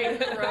flowing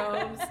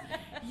robes.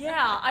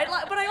 Yeah,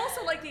 but I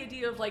also like the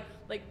idea of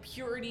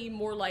purity,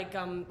 more like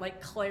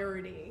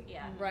clarity.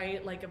 Yeah.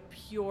 Right, like a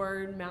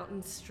pure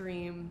mountain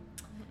stream.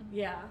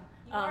 Yeah.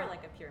 You are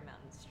like a pure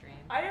mountain stream.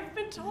 I have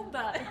been told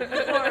that before.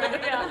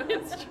 Yeah,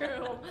 it's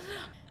true.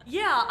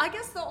 Yeah, I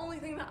guess the only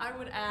thing that I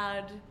would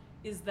add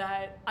is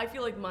that I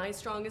feel like my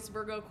strongest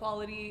Virgo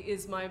quality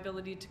is my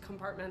ability to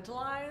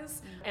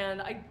compartmentalize,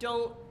 and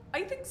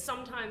I think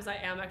sometimes I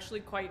am actually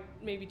quite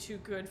maybe too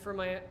good for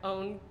my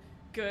own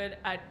good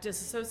at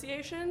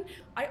disassociation.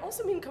 I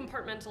also mean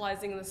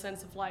compartmentalizing in the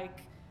sense of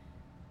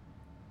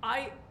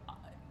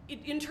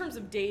in terms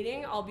of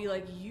dating, I'll be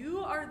you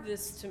are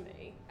this to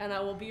me, and I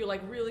will be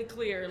really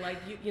clear,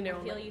 you know.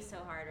 I feel you so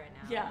hard right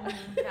now. Yeah.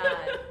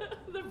 God.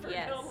 The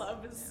Virgo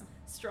love is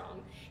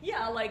strong.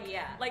 Yeah,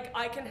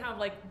 I can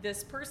have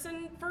this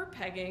person for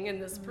pegging,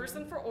 and this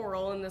person for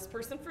oral, and this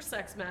person for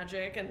sex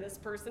magic, and this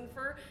person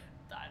for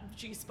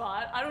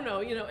G-spot. I don't know,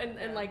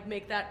 and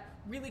make that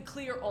really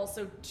clear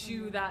also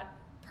to that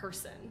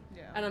person.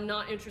 Yeah. And I'm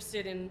not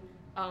interested in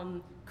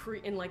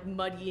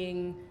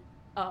muddying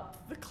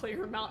up the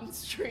clear mountain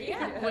stream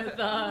with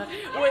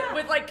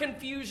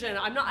confusion.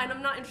 I'm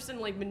not interested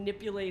in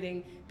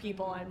manipulating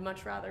people. I'd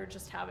much rather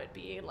just have it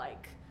be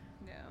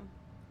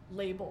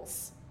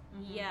labels.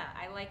 Yeah,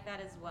 I like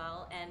that as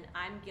well, and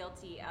I'm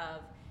guilty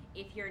of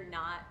if you're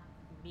not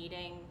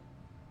meeting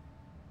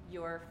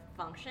your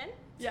function.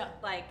 Yeah.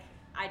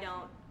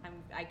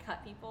 I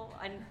cut people.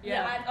 And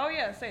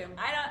Same.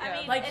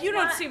 I mean, you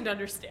don't seem to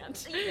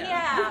understand.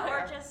 Yeah,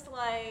 or just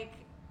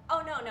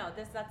oh no,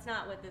 that's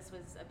not what this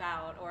was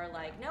about, or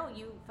no,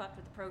 you fucked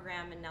with the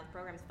program and now the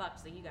program's fucked,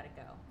 so you gotta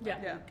go. You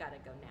gotta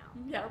go now.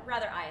 Yeah. Or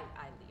rather, I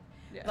leave.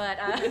 Yeah. But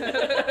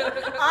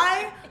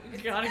I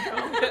gotta go.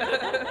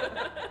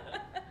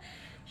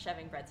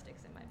 Shoving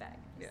breadsticks in my bag.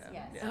 Yeah.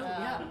 Yes. Oh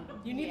yeah.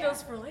 You need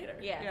those for later.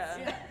 Yes.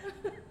 Yeah.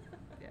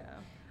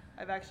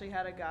 I've actually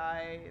had a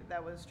guy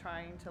that was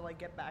trying to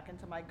get back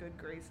into my good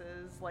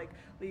graces,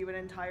 leave an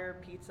entire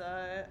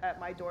pizza at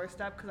my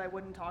doorstep because I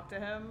wouldn't talk to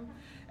him.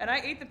 And I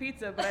ate the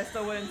pizza, but I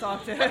still wouldn't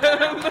talk to him.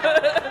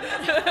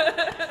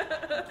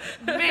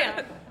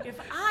 Man, if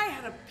I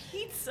had a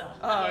pizza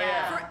for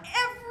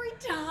every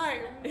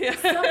time. Yeah.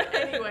 So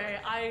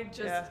anyway, I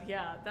just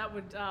that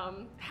would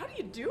how do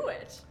you do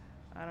it?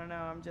 I don't know.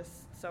 I'm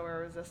just so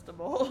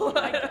irresistible.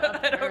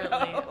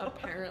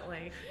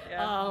 Apparently.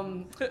 Yeah.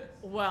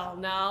 Well,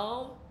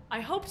 now I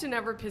hope to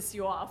never piss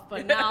you off,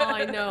 but now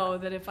I know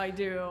that if I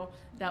do,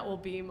 that will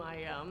be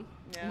my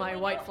my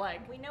white flag.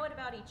 We know it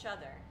about each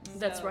other.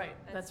 That's so right.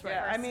 That's right.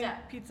 Yeah, I mean,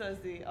 step. pizza is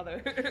the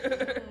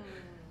other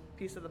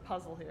piece of the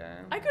puzzle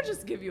here. I could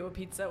just give you a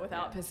pizza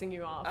without pissing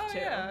you off, Oh, too.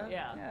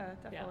 yeah,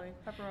 definitely.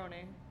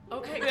 Pepperoni.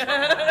 Okay.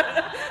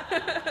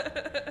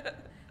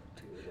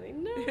 Duly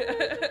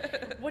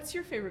noted. What's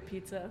your favorite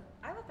pizza?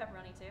 I love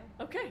pepperoni too.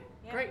 Okay,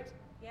 Yeah. great.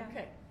 Yeah.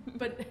 Okay,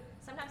 but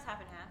Sometimes half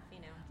and half, you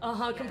know.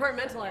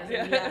 compartmentalizing.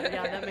 Yeah.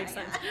 Yeah, that makes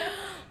sense.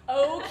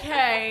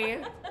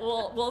 Okay,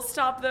 we'll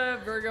stop the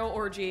Virgo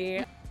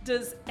orgy.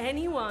 Does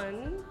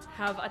anyone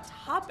have a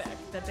topic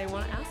that they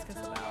want to ask us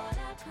about?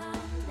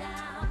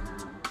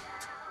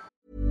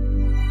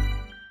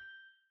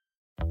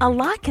 A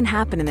lot can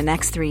happen in the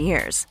next 3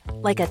 years.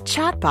 Like a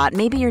chatbot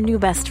may be your new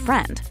best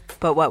friend.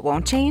 But what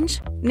won't change?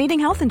 Needing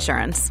health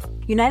insurance.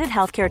 United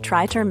Healthcare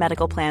Tri-Term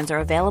Medical Plans are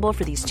available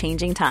for these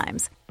changing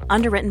times.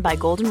 Underwritten by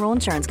Golden Rule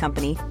Insurance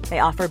Company, they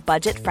offer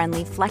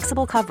budget-friendly,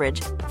 flexible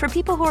coverage for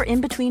people who are in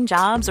between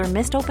jobs or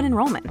missed open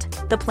enrollment.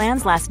 The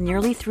plans last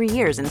nearly 3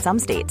 years in some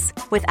states,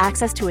 with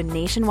access to a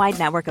nationwide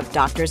network of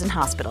doctors and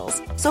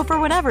hospitals. So for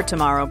whatever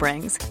tomorrow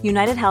brings,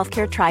 United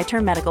Healthcare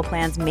Tri-Term Medical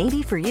Plans may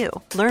be for you.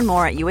 Learn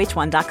more at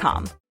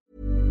uh1.com.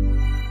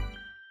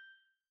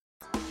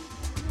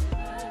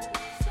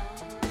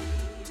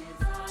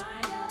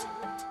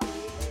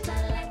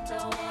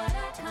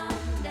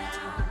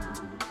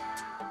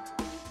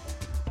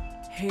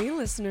 Hey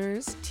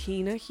listeners,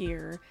 Tina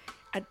here.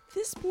 At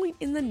this point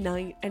in the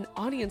night, an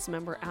audience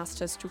member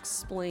asked us to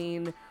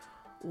explain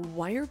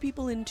why are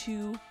people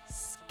into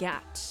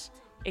scat,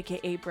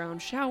 aka brown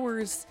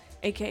showers,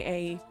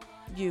 aka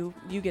you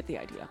get the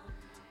idea.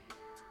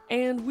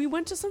 And we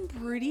went to some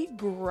pretty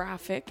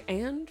graphic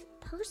and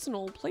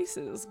personal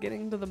places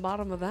getting to the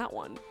bottom of that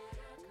one.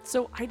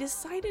 So I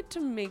decided to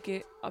make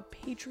it a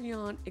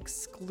Patreon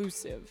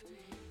exclusive.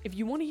 If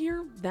you want to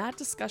hear that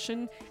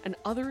discussion and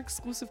other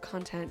exclusive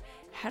content,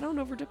 head on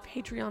over to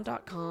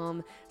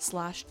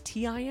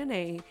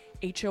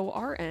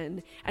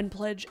patreon.com/TINAHORN and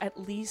pledge at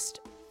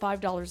least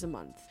 $5 a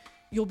month.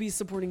 You'll be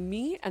supporting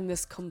me and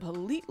this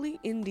completely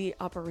indie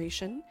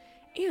operation,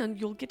 and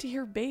you'll get to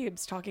hear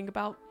babes talking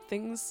about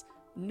things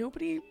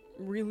nobody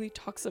really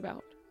talks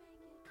about.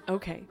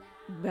 Okay,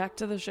 back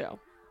to the show.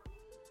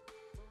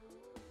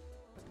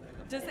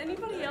 Does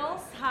anybody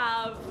else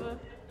have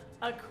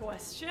a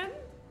question?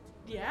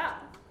 Yeah.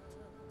 I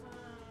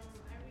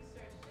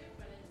researched it,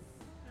 but it's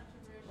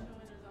controversial and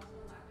there's also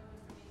a lack of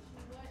information.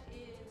 What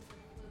is the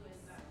fluid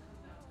that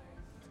comes out during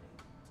swimming?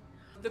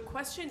 The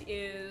question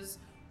is,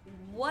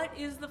 what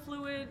is the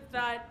fluid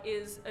that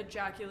is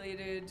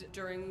ejaculated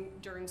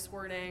during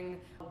squirting?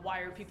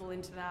 Why are people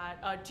into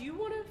that? Do you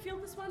want to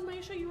field this one,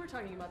 Maisha? You were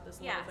talking about this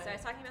a little bit. So I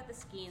was talking about the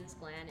Skene's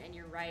gland, and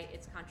you're right,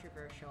 it's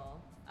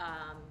controversial.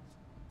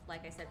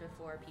 Like I said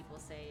before, people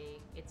say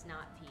it's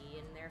not pee,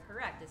 and they're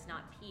correct. It's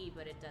not pee,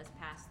 but it does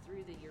pass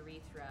through the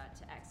urethra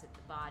to exit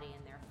the body,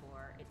 and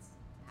therefore it's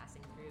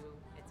passing through.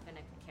 It's going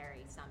to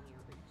carry some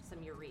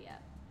urea.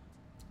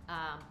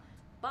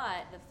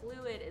 But the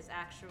fluid is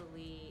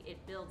actually,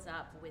 it builds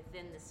up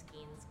within the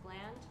Skene's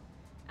gland,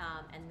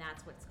 and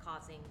that's what's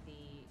causing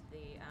the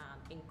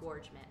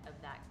engorgement of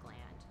that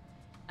gland.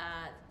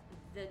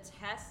 The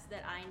tests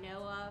that I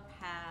know of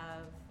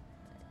have,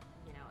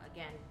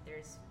 again,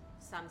 there's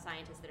some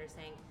scientists that are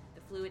saying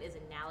the fluid is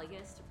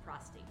analogous to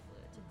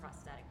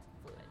prostatic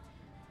fluid.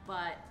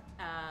 But,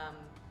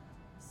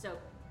 so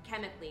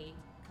chemically,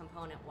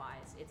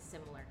 component-wise, it's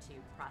similar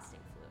to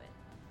prostate fluid.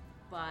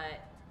 But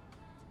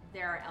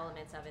there are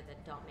elements of it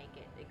that don't make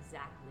it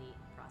exactly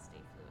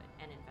prostate fluid.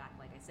 And in fact,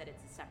 like I said,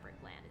 it's a separate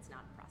gland. It's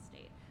not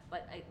prostate.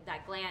 But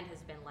that gland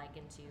has been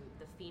likened to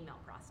the female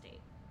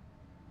prostate.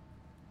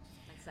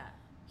 That's that.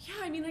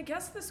 Yeah, I mean, I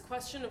guess this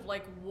question of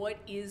what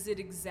is it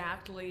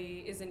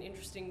exactly is an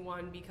interesting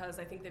one, because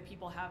I think that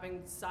people have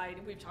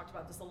anxiety. We've talked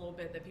about this a little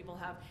bit, that people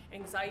have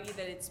anxiety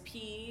that it's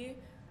pee.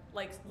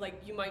 Like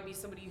you might be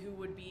somebody who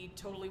would be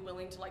totally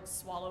willing to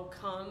swallow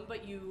cum,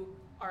 but you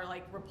are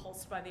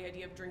repulsed by the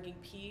idea of drinking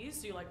pee,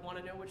 so you want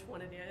to know which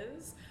one it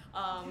is.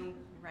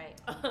 Right.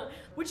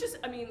 Which is,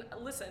 I mean,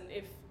 listen,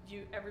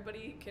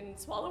 everybody can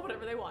swallow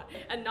whatever they want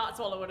and not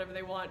swallow whatever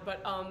they want,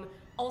 but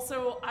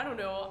also, I don't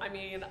know, I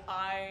mean,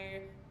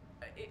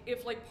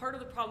 if part of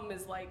the problem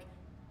is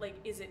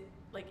is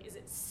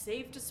it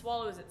safe to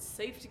swallow? Is it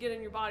safe to get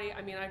in your body?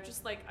 I mean, I've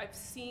just I've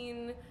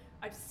seen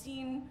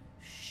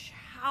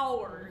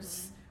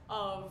showers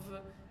of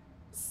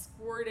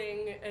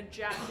squirting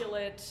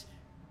ejaculate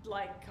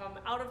come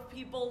out of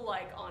people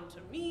onto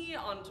me,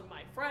 onto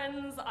my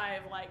friends.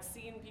 I've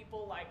seen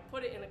people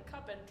put it in a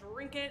cup and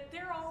drink it.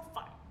 They're all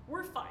fine.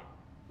 We're fine.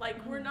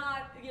 We're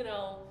not,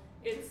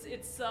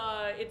 it's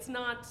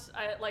not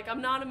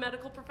I'm not a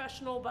medical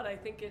professional, but I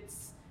think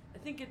it's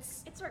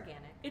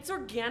organic. It's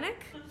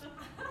organic.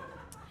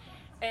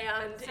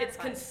 And it's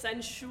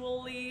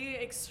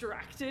consensually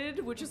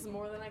extracted, which is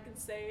more than I can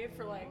say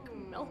for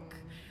milk.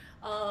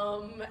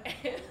 And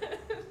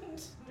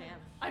Damn.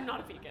 I'm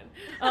not a vegan.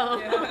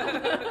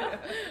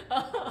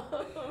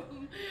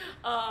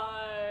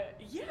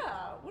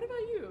 Yeah. What about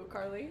you,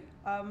 Carly?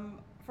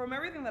 From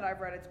everything that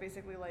I've read, it's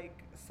basically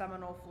like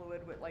seminal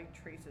fluid with like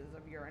traces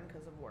of urine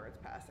because of where it's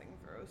passing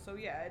through. So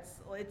yeah,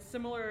 it's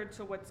similar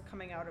to what's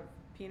coming out of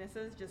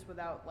penises, just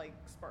without like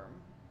sperm.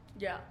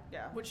 Yeah.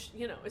 Yeah. Which,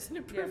 you know, is an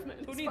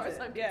improvement. Who as needs far as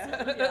it? I'm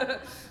Yeah. concerned.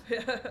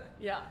 Yeah.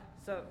 Yeah.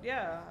 So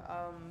yeah,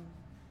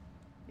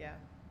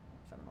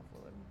 seminal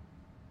fluid.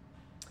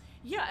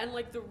 Yeah, and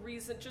like the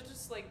reason,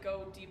 just like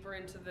go deeper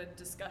into the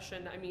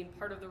discussion, I mean,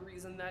 part of the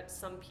reason that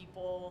some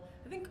people,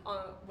 I think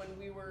when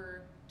we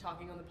were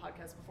talking on the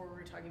podcast before, we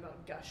were talking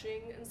about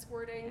gushing and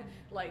squirting,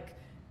 like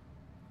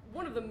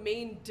one of the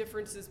main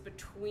differences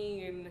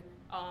between,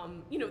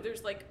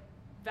 there's like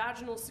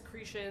vaginal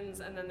secretions,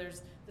 and then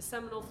there's the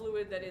seminal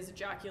fluid that is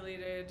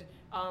ejaculated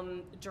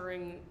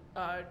during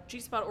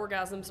G-spot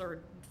orgasms or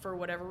for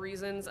whatever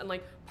reasons, and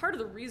like part of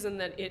the reason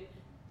that it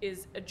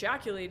is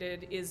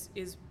ejaculated is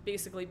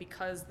basically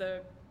because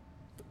the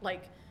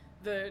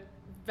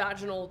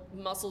vaginal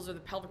muscles or the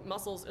pelvic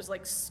muscles is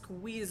like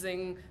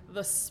squeezing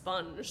the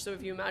sponge. So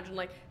if you imagine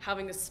like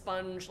having a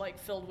sponge like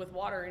filled with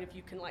water, and if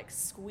you can like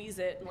squeeze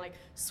it and like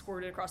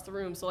squirt it across the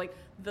room, so like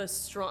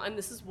and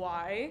this is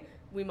why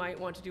we might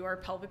want to do our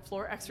pelvic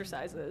floor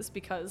exercises,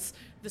 because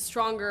the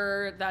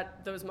stronger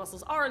that those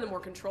muscles are and the more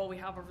control we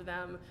have over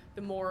them,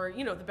 the more,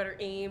 the better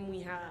aim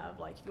we have,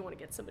 like if you want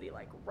to get somebody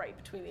like right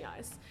between the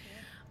eyes.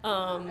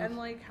 And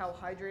like how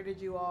hydrated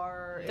you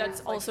are. That's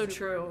is, like, also super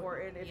true.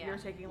 Important. If Yeah. you're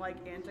taking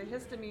like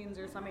antihistamines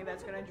or something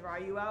that's gonna dry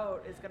you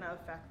out, is gonna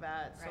affect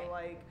that. So Right.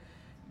 like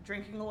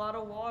drinking a lot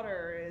of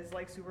water is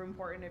like super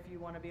important if you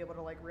want to be able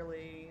to like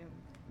really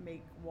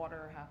make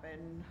water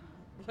happen.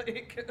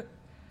 Like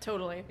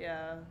Totally.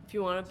 yeah. If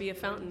you want to be a Why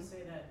would fountain. you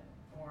say that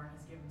porn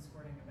has given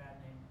squirting a bad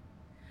name?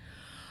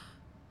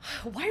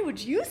 Why would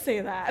you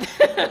say that?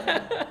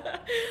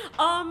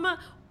 Why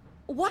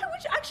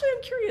would you? Actually,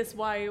 I'm curious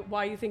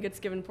why you think it's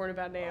given porn a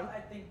bad name. Well,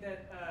 I think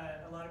that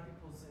a lot of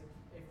people,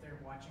 if they're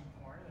watching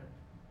porn,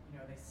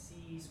 they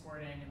see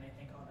squirting and they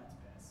think, oh, that's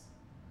piss.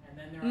 And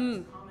then there are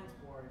these comments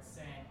boards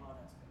saying, oh,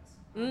 that's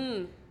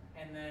piss.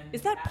 And then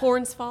Is that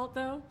porn's fault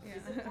though?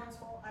 Is it porn's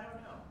fault? I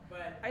don't know.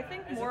 But I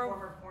think as more a of-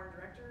 former porn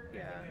director,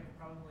 Yeah. I think I've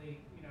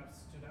probably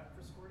stood up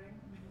for squirting.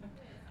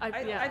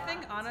 I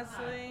think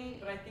honestly,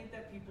 But I think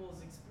that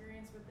people's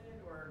experience with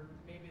it, or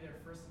maybe their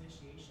first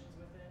initiations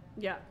with it,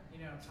 Yeah.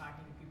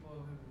 talking to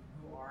people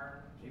who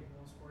are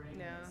capable of squirting,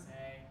 Yeah. and they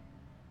say,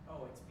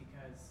 oh, it's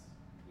because,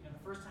 the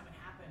first time it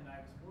happened, I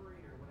was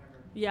worried or whatever.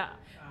 Yeah.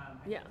 I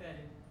Yeah.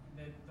 think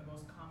that the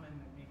most common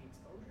maybe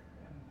exposure,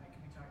 and I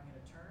could be talking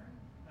in a turn,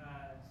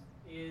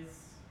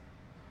 is,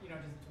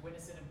 just to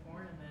witness it in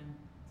porn and then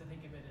to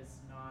think of it as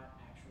not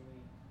actually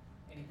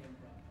anything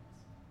but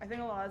piss. I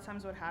think a lot of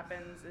times what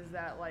happens is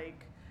that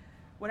like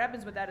what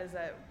happens with that is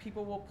that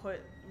people will put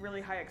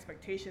really high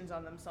expectations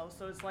on themselves.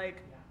 So it's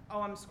like, Yeah.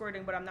 oh, I'm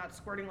squirting, but I'm not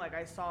squirting like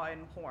I saw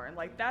in porn.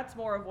 Like that's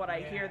more of what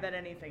I hear Yeah. than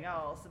anything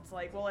else. It's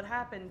like, well, it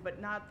happened, but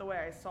not the way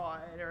I saw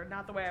it, or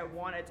not the way I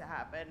want it to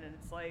happen. And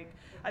it's like,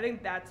 I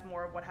think that's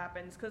more of what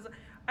happens, because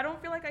I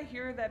don't feel like I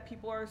hear that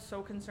people are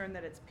so concerned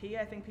that it's pee.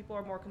 I think people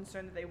are more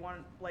concerned that they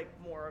want like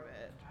more of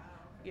it.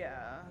 Okay.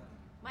 Yeah.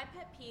 My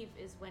pet peeve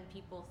is when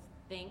people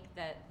think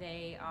that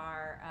they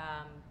are,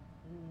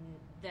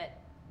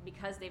 that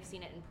because they've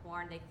seen it in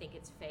porn, they think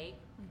it's fake.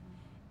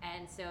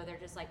 And so they're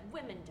just like,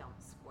 women don't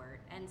squirt.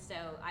 And so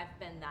I've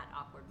been that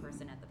awkward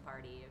person at the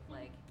party of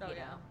like, Oh you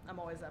yeah. know. I'm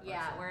always that person.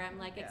 Yeah, where I'm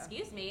like, Yeah.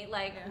 excuse me,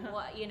 like, Yeah.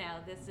 what,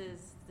 this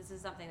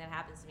is something that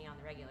happens to me on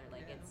the regular.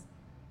 Like, Yeah.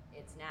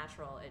 it's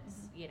natural. It's,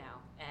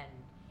 and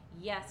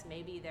yes,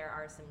 maybe there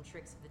are some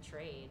tricks of the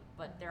trade,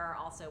 but there are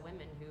also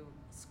women who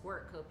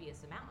squirt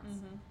copious amounts.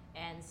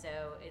 And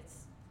so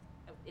it's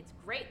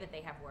great that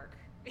they have work.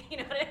 You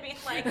know what I mean?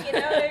 Like,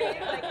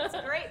 Like, it's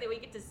great that we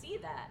get to see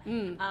that.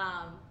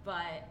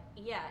 But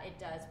yeah, it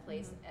does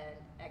place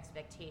an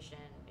expectation,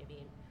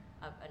 maybe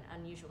of an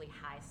unusually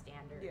high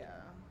standard Yeah.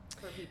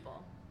 for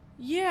people.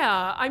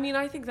 Yeah, I mean,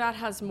 I think that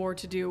has more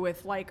to do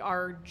with like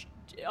our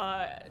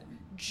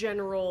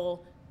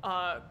general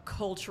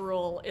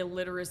cultural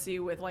illiteracy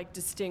with like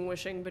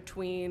distinguishing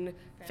between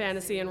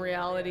fantasy and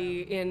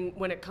reality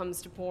when it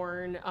comes to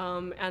porn,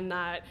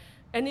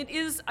 and it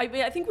is. I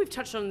think we've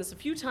touched on this a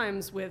few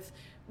times with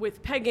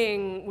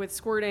pegging, with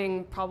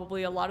squirting,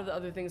 probably a lot of the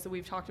other things that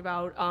we've talked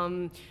about,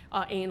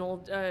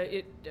 anal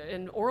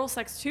and oral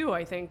sex too.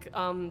 I think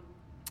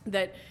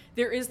that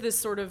there is this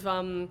sort of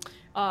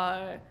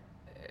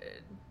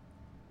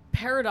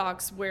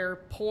paradox where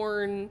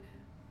porn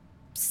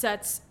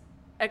sets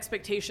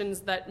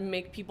expectations that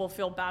make people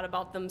feel bad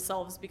about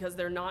themselves because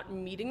they're not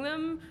meeting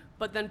them,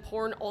 but then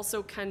porn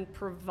also can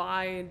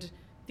provide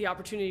the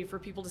opportunity for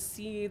people to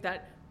see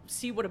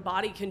what a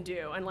body can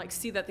do, and like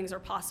see that things are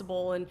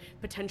possible, and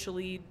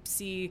potentially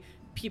see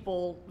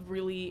people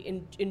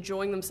really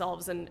enjoying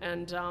themselves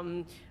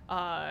and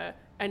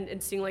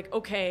seeing like,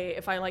 okay,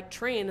 if I like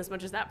train as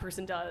much as that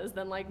person does,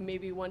 then like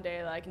maybe one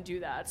day I can do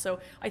that. So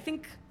I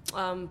think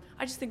I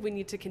just think we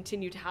need to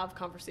continue to have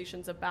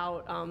conversations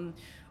about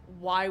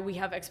why we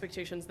have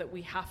expectations that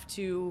we have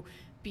to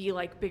be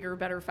like bigger,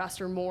 better,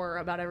 faster, more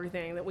about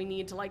everything, that we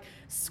need to like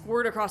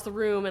squirt across the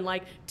room and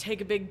like take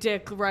a big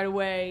dick right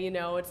away. You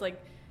know, it's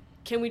like,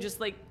 can we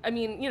just like, I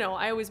mean, you know,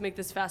 I always make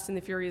this Fast and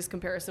the Furious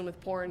comparison with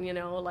porn, you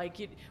know, like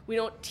we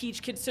don't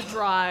teach kids to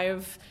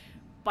drive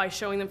by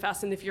showing them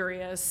Fast and the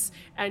Furious,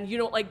 and you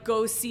don't like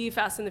go see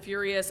Fast and the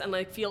Furious and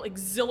like feel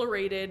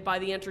exhilarated by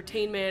the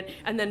entertainment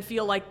and then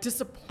feel like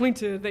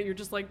disappointed that you're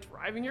just like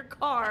driving your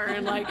car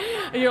and like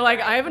and you're like,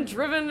 I haven't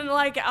driven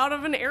like out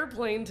of an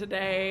airplane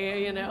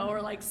today, you know,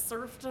 or like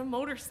surfed a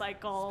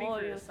motorcycle. Speak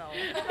for yourself.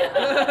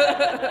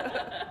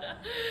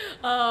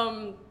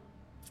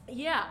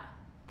 Yeah.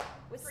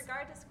 With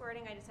regard to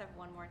squirting, I just have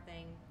one more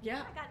thing.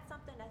 Yeah. I got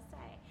something to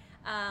say.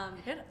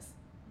 Hit us.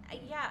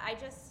 Yeah,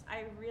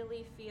 I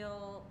really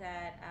feel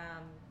that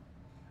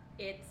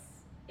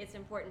it's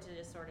important to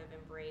just sort of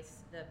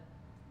embrace the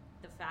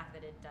fact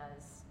that it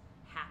does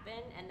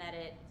happen, and that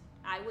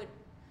I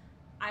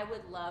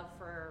would love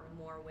for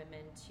more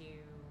women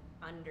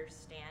to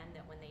understand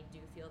that when they do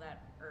feel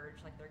that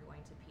urge, like they're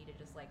going to pee, to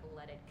just like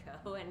let it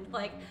go and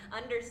like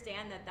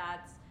understand that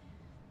that's,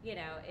 you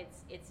know,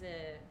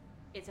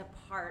 it's a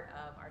part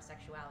of our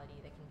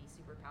sexuality that can be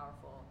super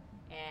powerful,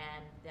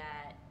 and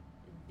that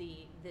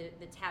the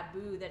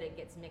taboo that it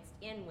gets mixed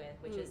in with,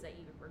 which is that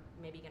you were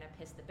maybe going to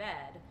piss the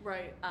bed,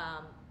 right?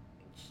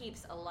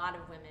 Keeps a lot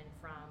of women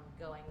from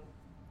going,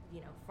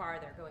 you know,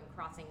 farther,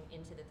 crossing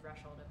into the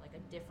threshold of like a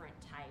different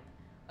type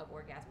of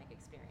orgasmic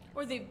experience.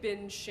 Or they've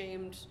been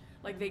shamed,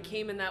 like they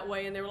came in that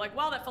way and they were like,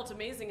 wow, that felt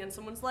amazing, and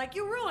someone's like,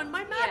 you ruined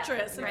my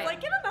mattress. And right. it's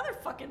like, get another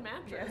fucking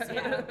mattress.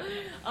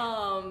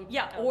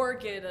 Yeah. Or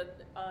get a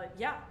I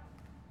just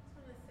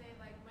want to say,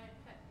 like, my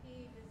pet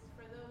peeve is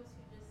for those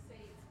who just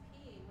say it's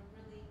pee, we're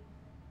really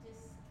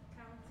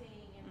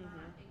discounting and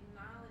not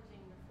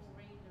acknowledging the full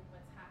range of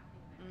what's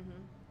happening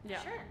there.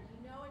 Yeah. Sure.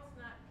 You know it's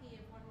not pee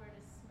if one were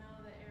to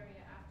smell the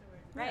area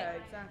afterwards. Right. Yeah,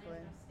 And exactly.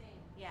 There's no stain.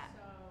 Yeah.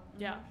 So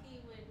Yeah.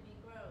 pee would be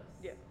gross.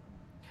 Yeah.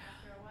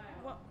 After a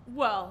while.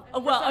 Well, it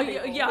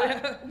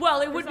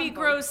For would be some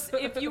gross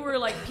folks. if you were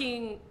like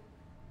peeing,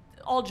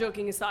 all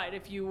joking aside,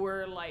 if you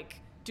were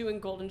like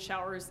doing golden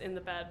showers in the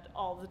bed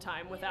all the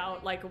time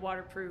without like a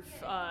waterproof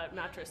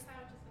mattress. The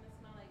couch is going to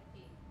smell like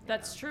pee.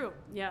 That's true,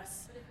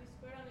 yes. But if you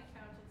squirt on the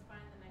couch, it's fine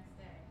the next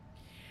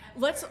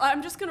day.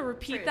 I'm just gonna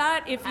repeat Truth.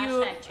 that. If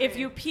Hashtag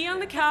you truth. pee on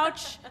the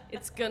couch,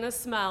 it's gonna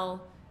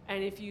smell.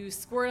 And if you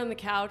squirt on the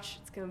couch,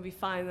 it's gonna be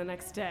fine the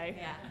next day.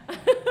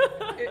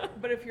 Yeah.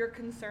 But if you're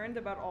concerned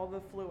about all the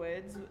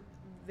fluids,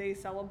 they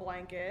sell a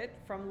blanket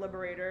from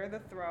Liberator, the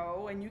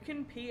Throw, and you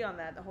can pee on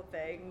that whole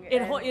thing.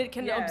 It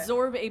can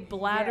absorb a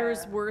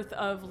bladder's Yeah. worth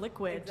of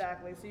liquid.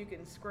 Exactly. So you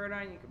can squirt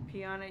on it, you can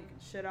pee on it, you can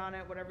shit on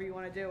it, whatever you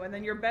want to do, and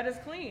then your bed is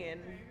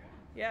clean.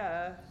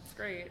 Yeah, it's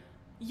great.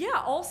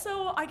 Yeah,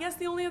 also, I guess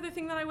the only other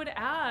thing that I would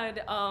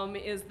add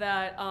is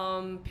that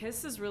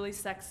piss is really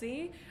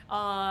sexy,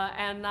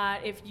 and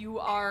that if you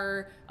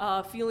are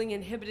feeling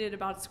inhibited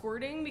about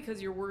squirting because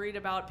you're worried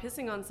about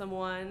pissing on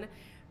someone,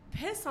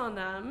 piss on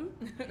them.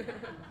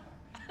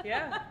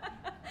 Yeah.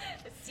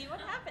 See what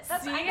happens.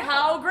 See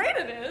how great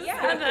it is,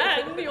 Yeah. and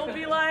then you'll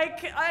be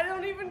like, I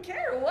don't even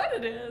care what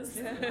it is.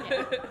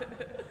 Yeah.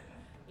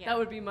 That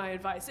would be my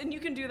advice. And you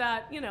can do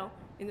that, you know,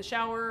 in the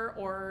shower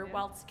or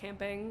whilst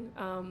camping.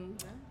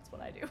 That's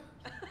what I do.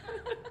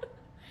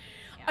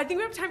 I think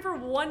we have time for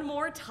one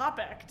more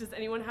topic. Does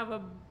anyone have a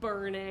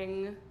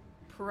burning,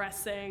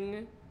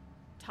 pressing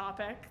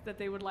topic that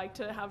they would like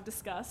to have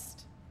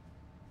discussed?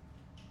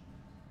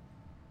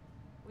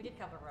 We did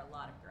cover a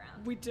lot of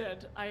ground. We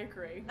did. I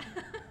agree.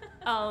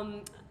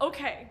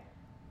 Okay.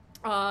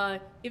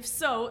 If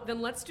so, then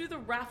let's do the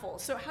raffle.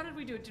 So how did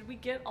we do it? Did we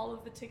get all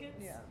of the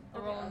tickets? Yeah.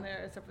 They're all in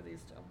there except for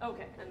these two.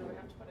 Okay, and then we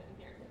have to put it in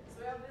here.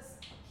 So we have this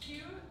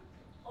cute,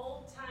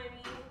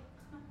 old-timey,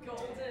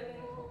 golden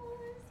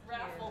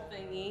raffle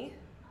thingy.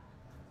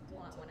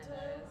 Want one of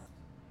those.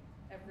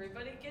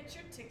 Everybody get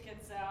your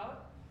tickets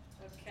out.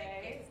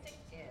 Okay.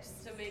 Tickets.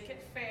 Just to make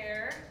it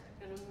fair,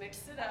 gonna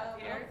mix it up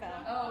here. okay.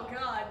 Oh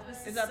God,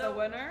 this Is that so, the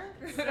winner?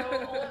 so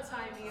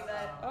old-timey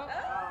that. Oh.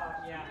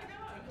 Yeah.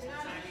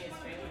 Tiny is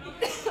failing.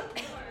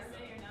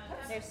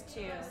 There's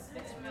two.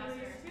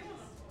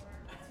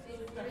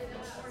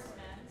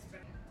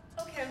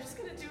 Okay, I'm just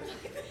gonna do it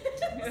like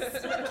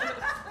this.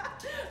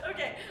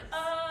 Okay,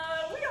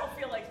 we all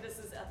feel like this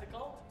is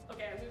ethical.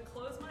 Okay, I'm gonna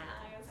close my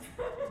eyes.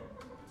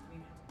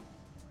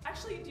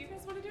 Actually, do you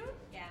guys want to do it?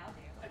 Yeah, I'll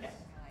do. Okay.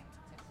 I like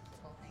to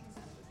pull things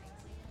out of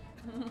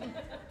things.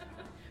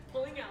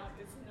 Pulling out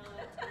is not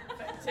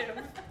effective.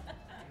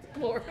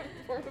 Form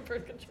of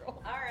birth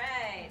control. All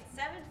right,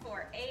 748-525.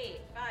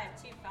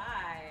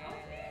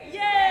 Yay!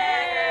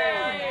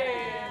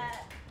 Yeah.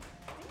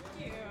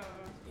 Thank you.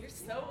 You're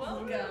so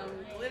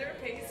welcome. Glitter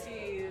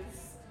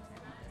pasties.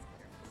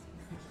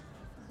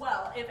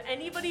 Well, if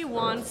anybody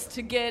wants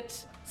to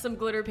get some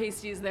glitter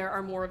pasties, there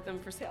are more of them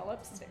for sale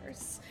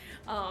upstairs.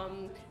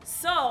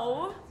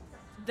 So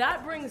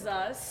that brings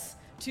us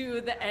to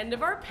the end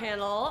of our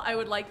panel. I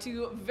would like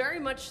to very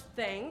much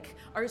thank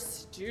our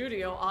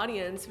studio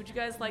audience. Would you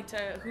guys like to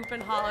hoop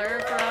and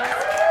holler for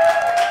us?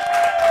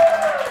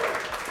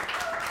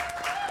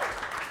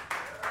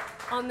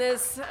 On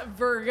this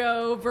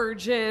Virgo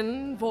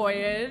Virgin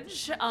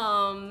voyage.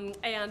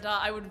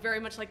 I would very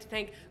much like to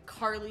thank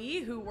Carly,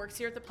 who works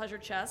here at the Pleasure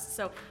Chest.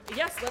 So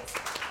yes, let's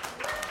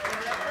give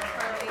it up for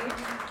Carly.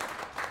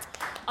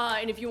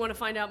 And if you want to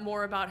find out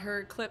more about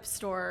her clip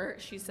store,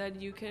 she said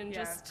you can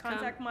just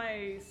contact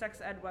my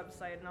sex ed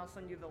website and I'll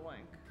send you the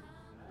link.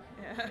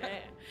 Yeah.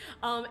 Okay.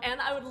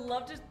 And I would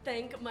love to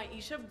thank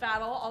Maisha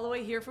Battle all the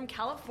way here from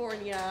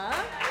California.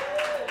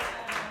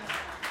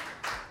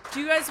 Do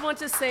you guys want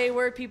to say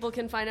where people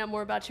can find out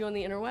more about you on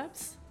the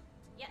interwebs?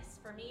 Yes,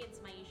 for me it's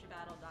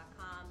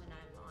MaishaBattle.com, and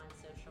I'm on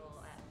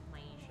social at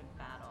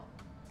MaishaBattle.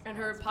 And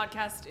her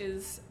podcast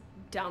is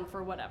Down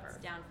for Whatever. It's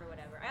Down for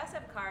Whatever. I also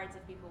have cards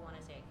if people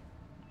want to take.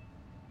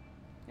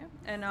 Yeah.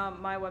 And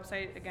my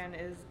website, again,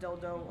 is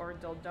dildo or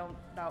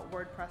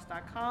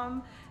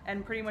dildont.wordpress.com.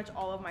 And pretty much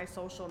all of my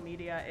social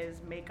media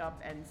is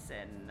Makeup and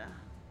Sin.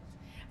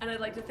 And I'd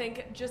like to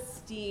thank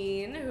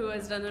Justine, who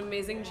has done an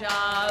amazing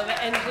job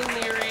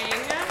engineering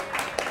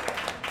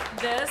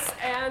this.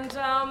 And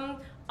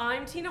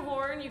I'm Tina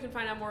Horn. You can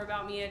find out more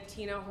about me at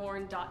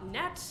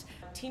tinahorn.net.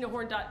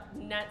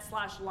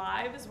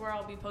 tinahorn.net/live is where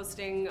I'll be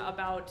posting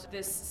about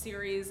this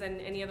series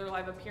and any other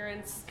live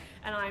appearance.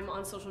 And I'm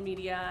on social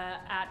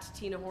media at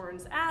Tina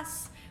Horn's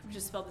Ass, which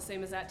is spelled the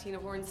same as at Tina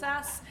Horn's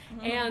Sass.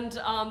 And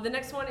the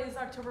next one is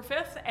October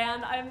 5th.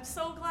 And I'm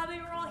so glad that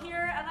you're all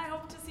here. And I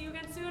hope to see you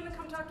again soon. And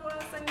come talk to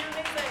us. And you're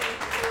amazing.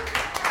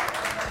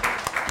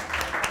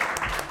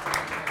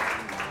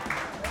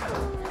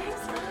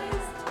 Thanks, guys.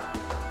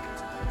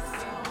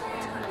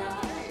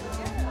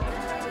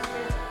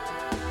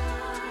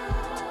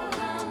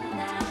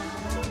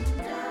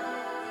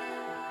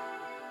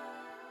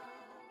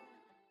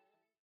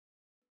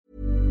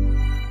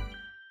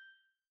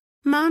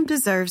 Mom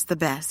deserves the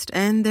best,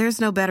 and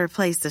there's no better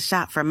place to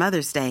shop for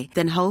Mother's Day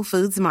than Whole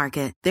Foods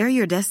Market. They're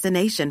your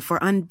destination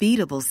for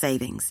unbeatable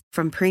savings,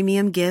 from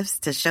premium gifts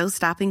to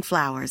show-stopping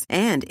flowers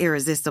and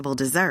irresistible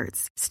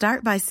desserts.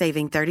 Start by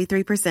saving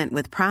 33%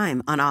 with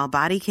Prime on all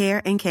body care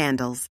and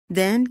candles.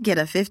 Then get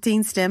a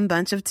 15-stem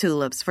bunch of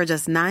tulips for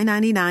just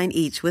 $9.99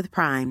 each with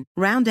Prime.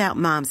 Round out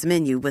Mom's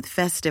menu with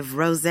festive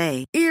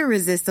rosé,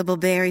 irresistible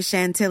berry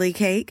chantilly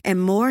cake,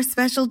 and more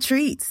special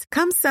treats.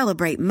 Come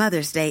celebrate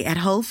Mother's Day at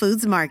Whole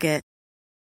Foods Market.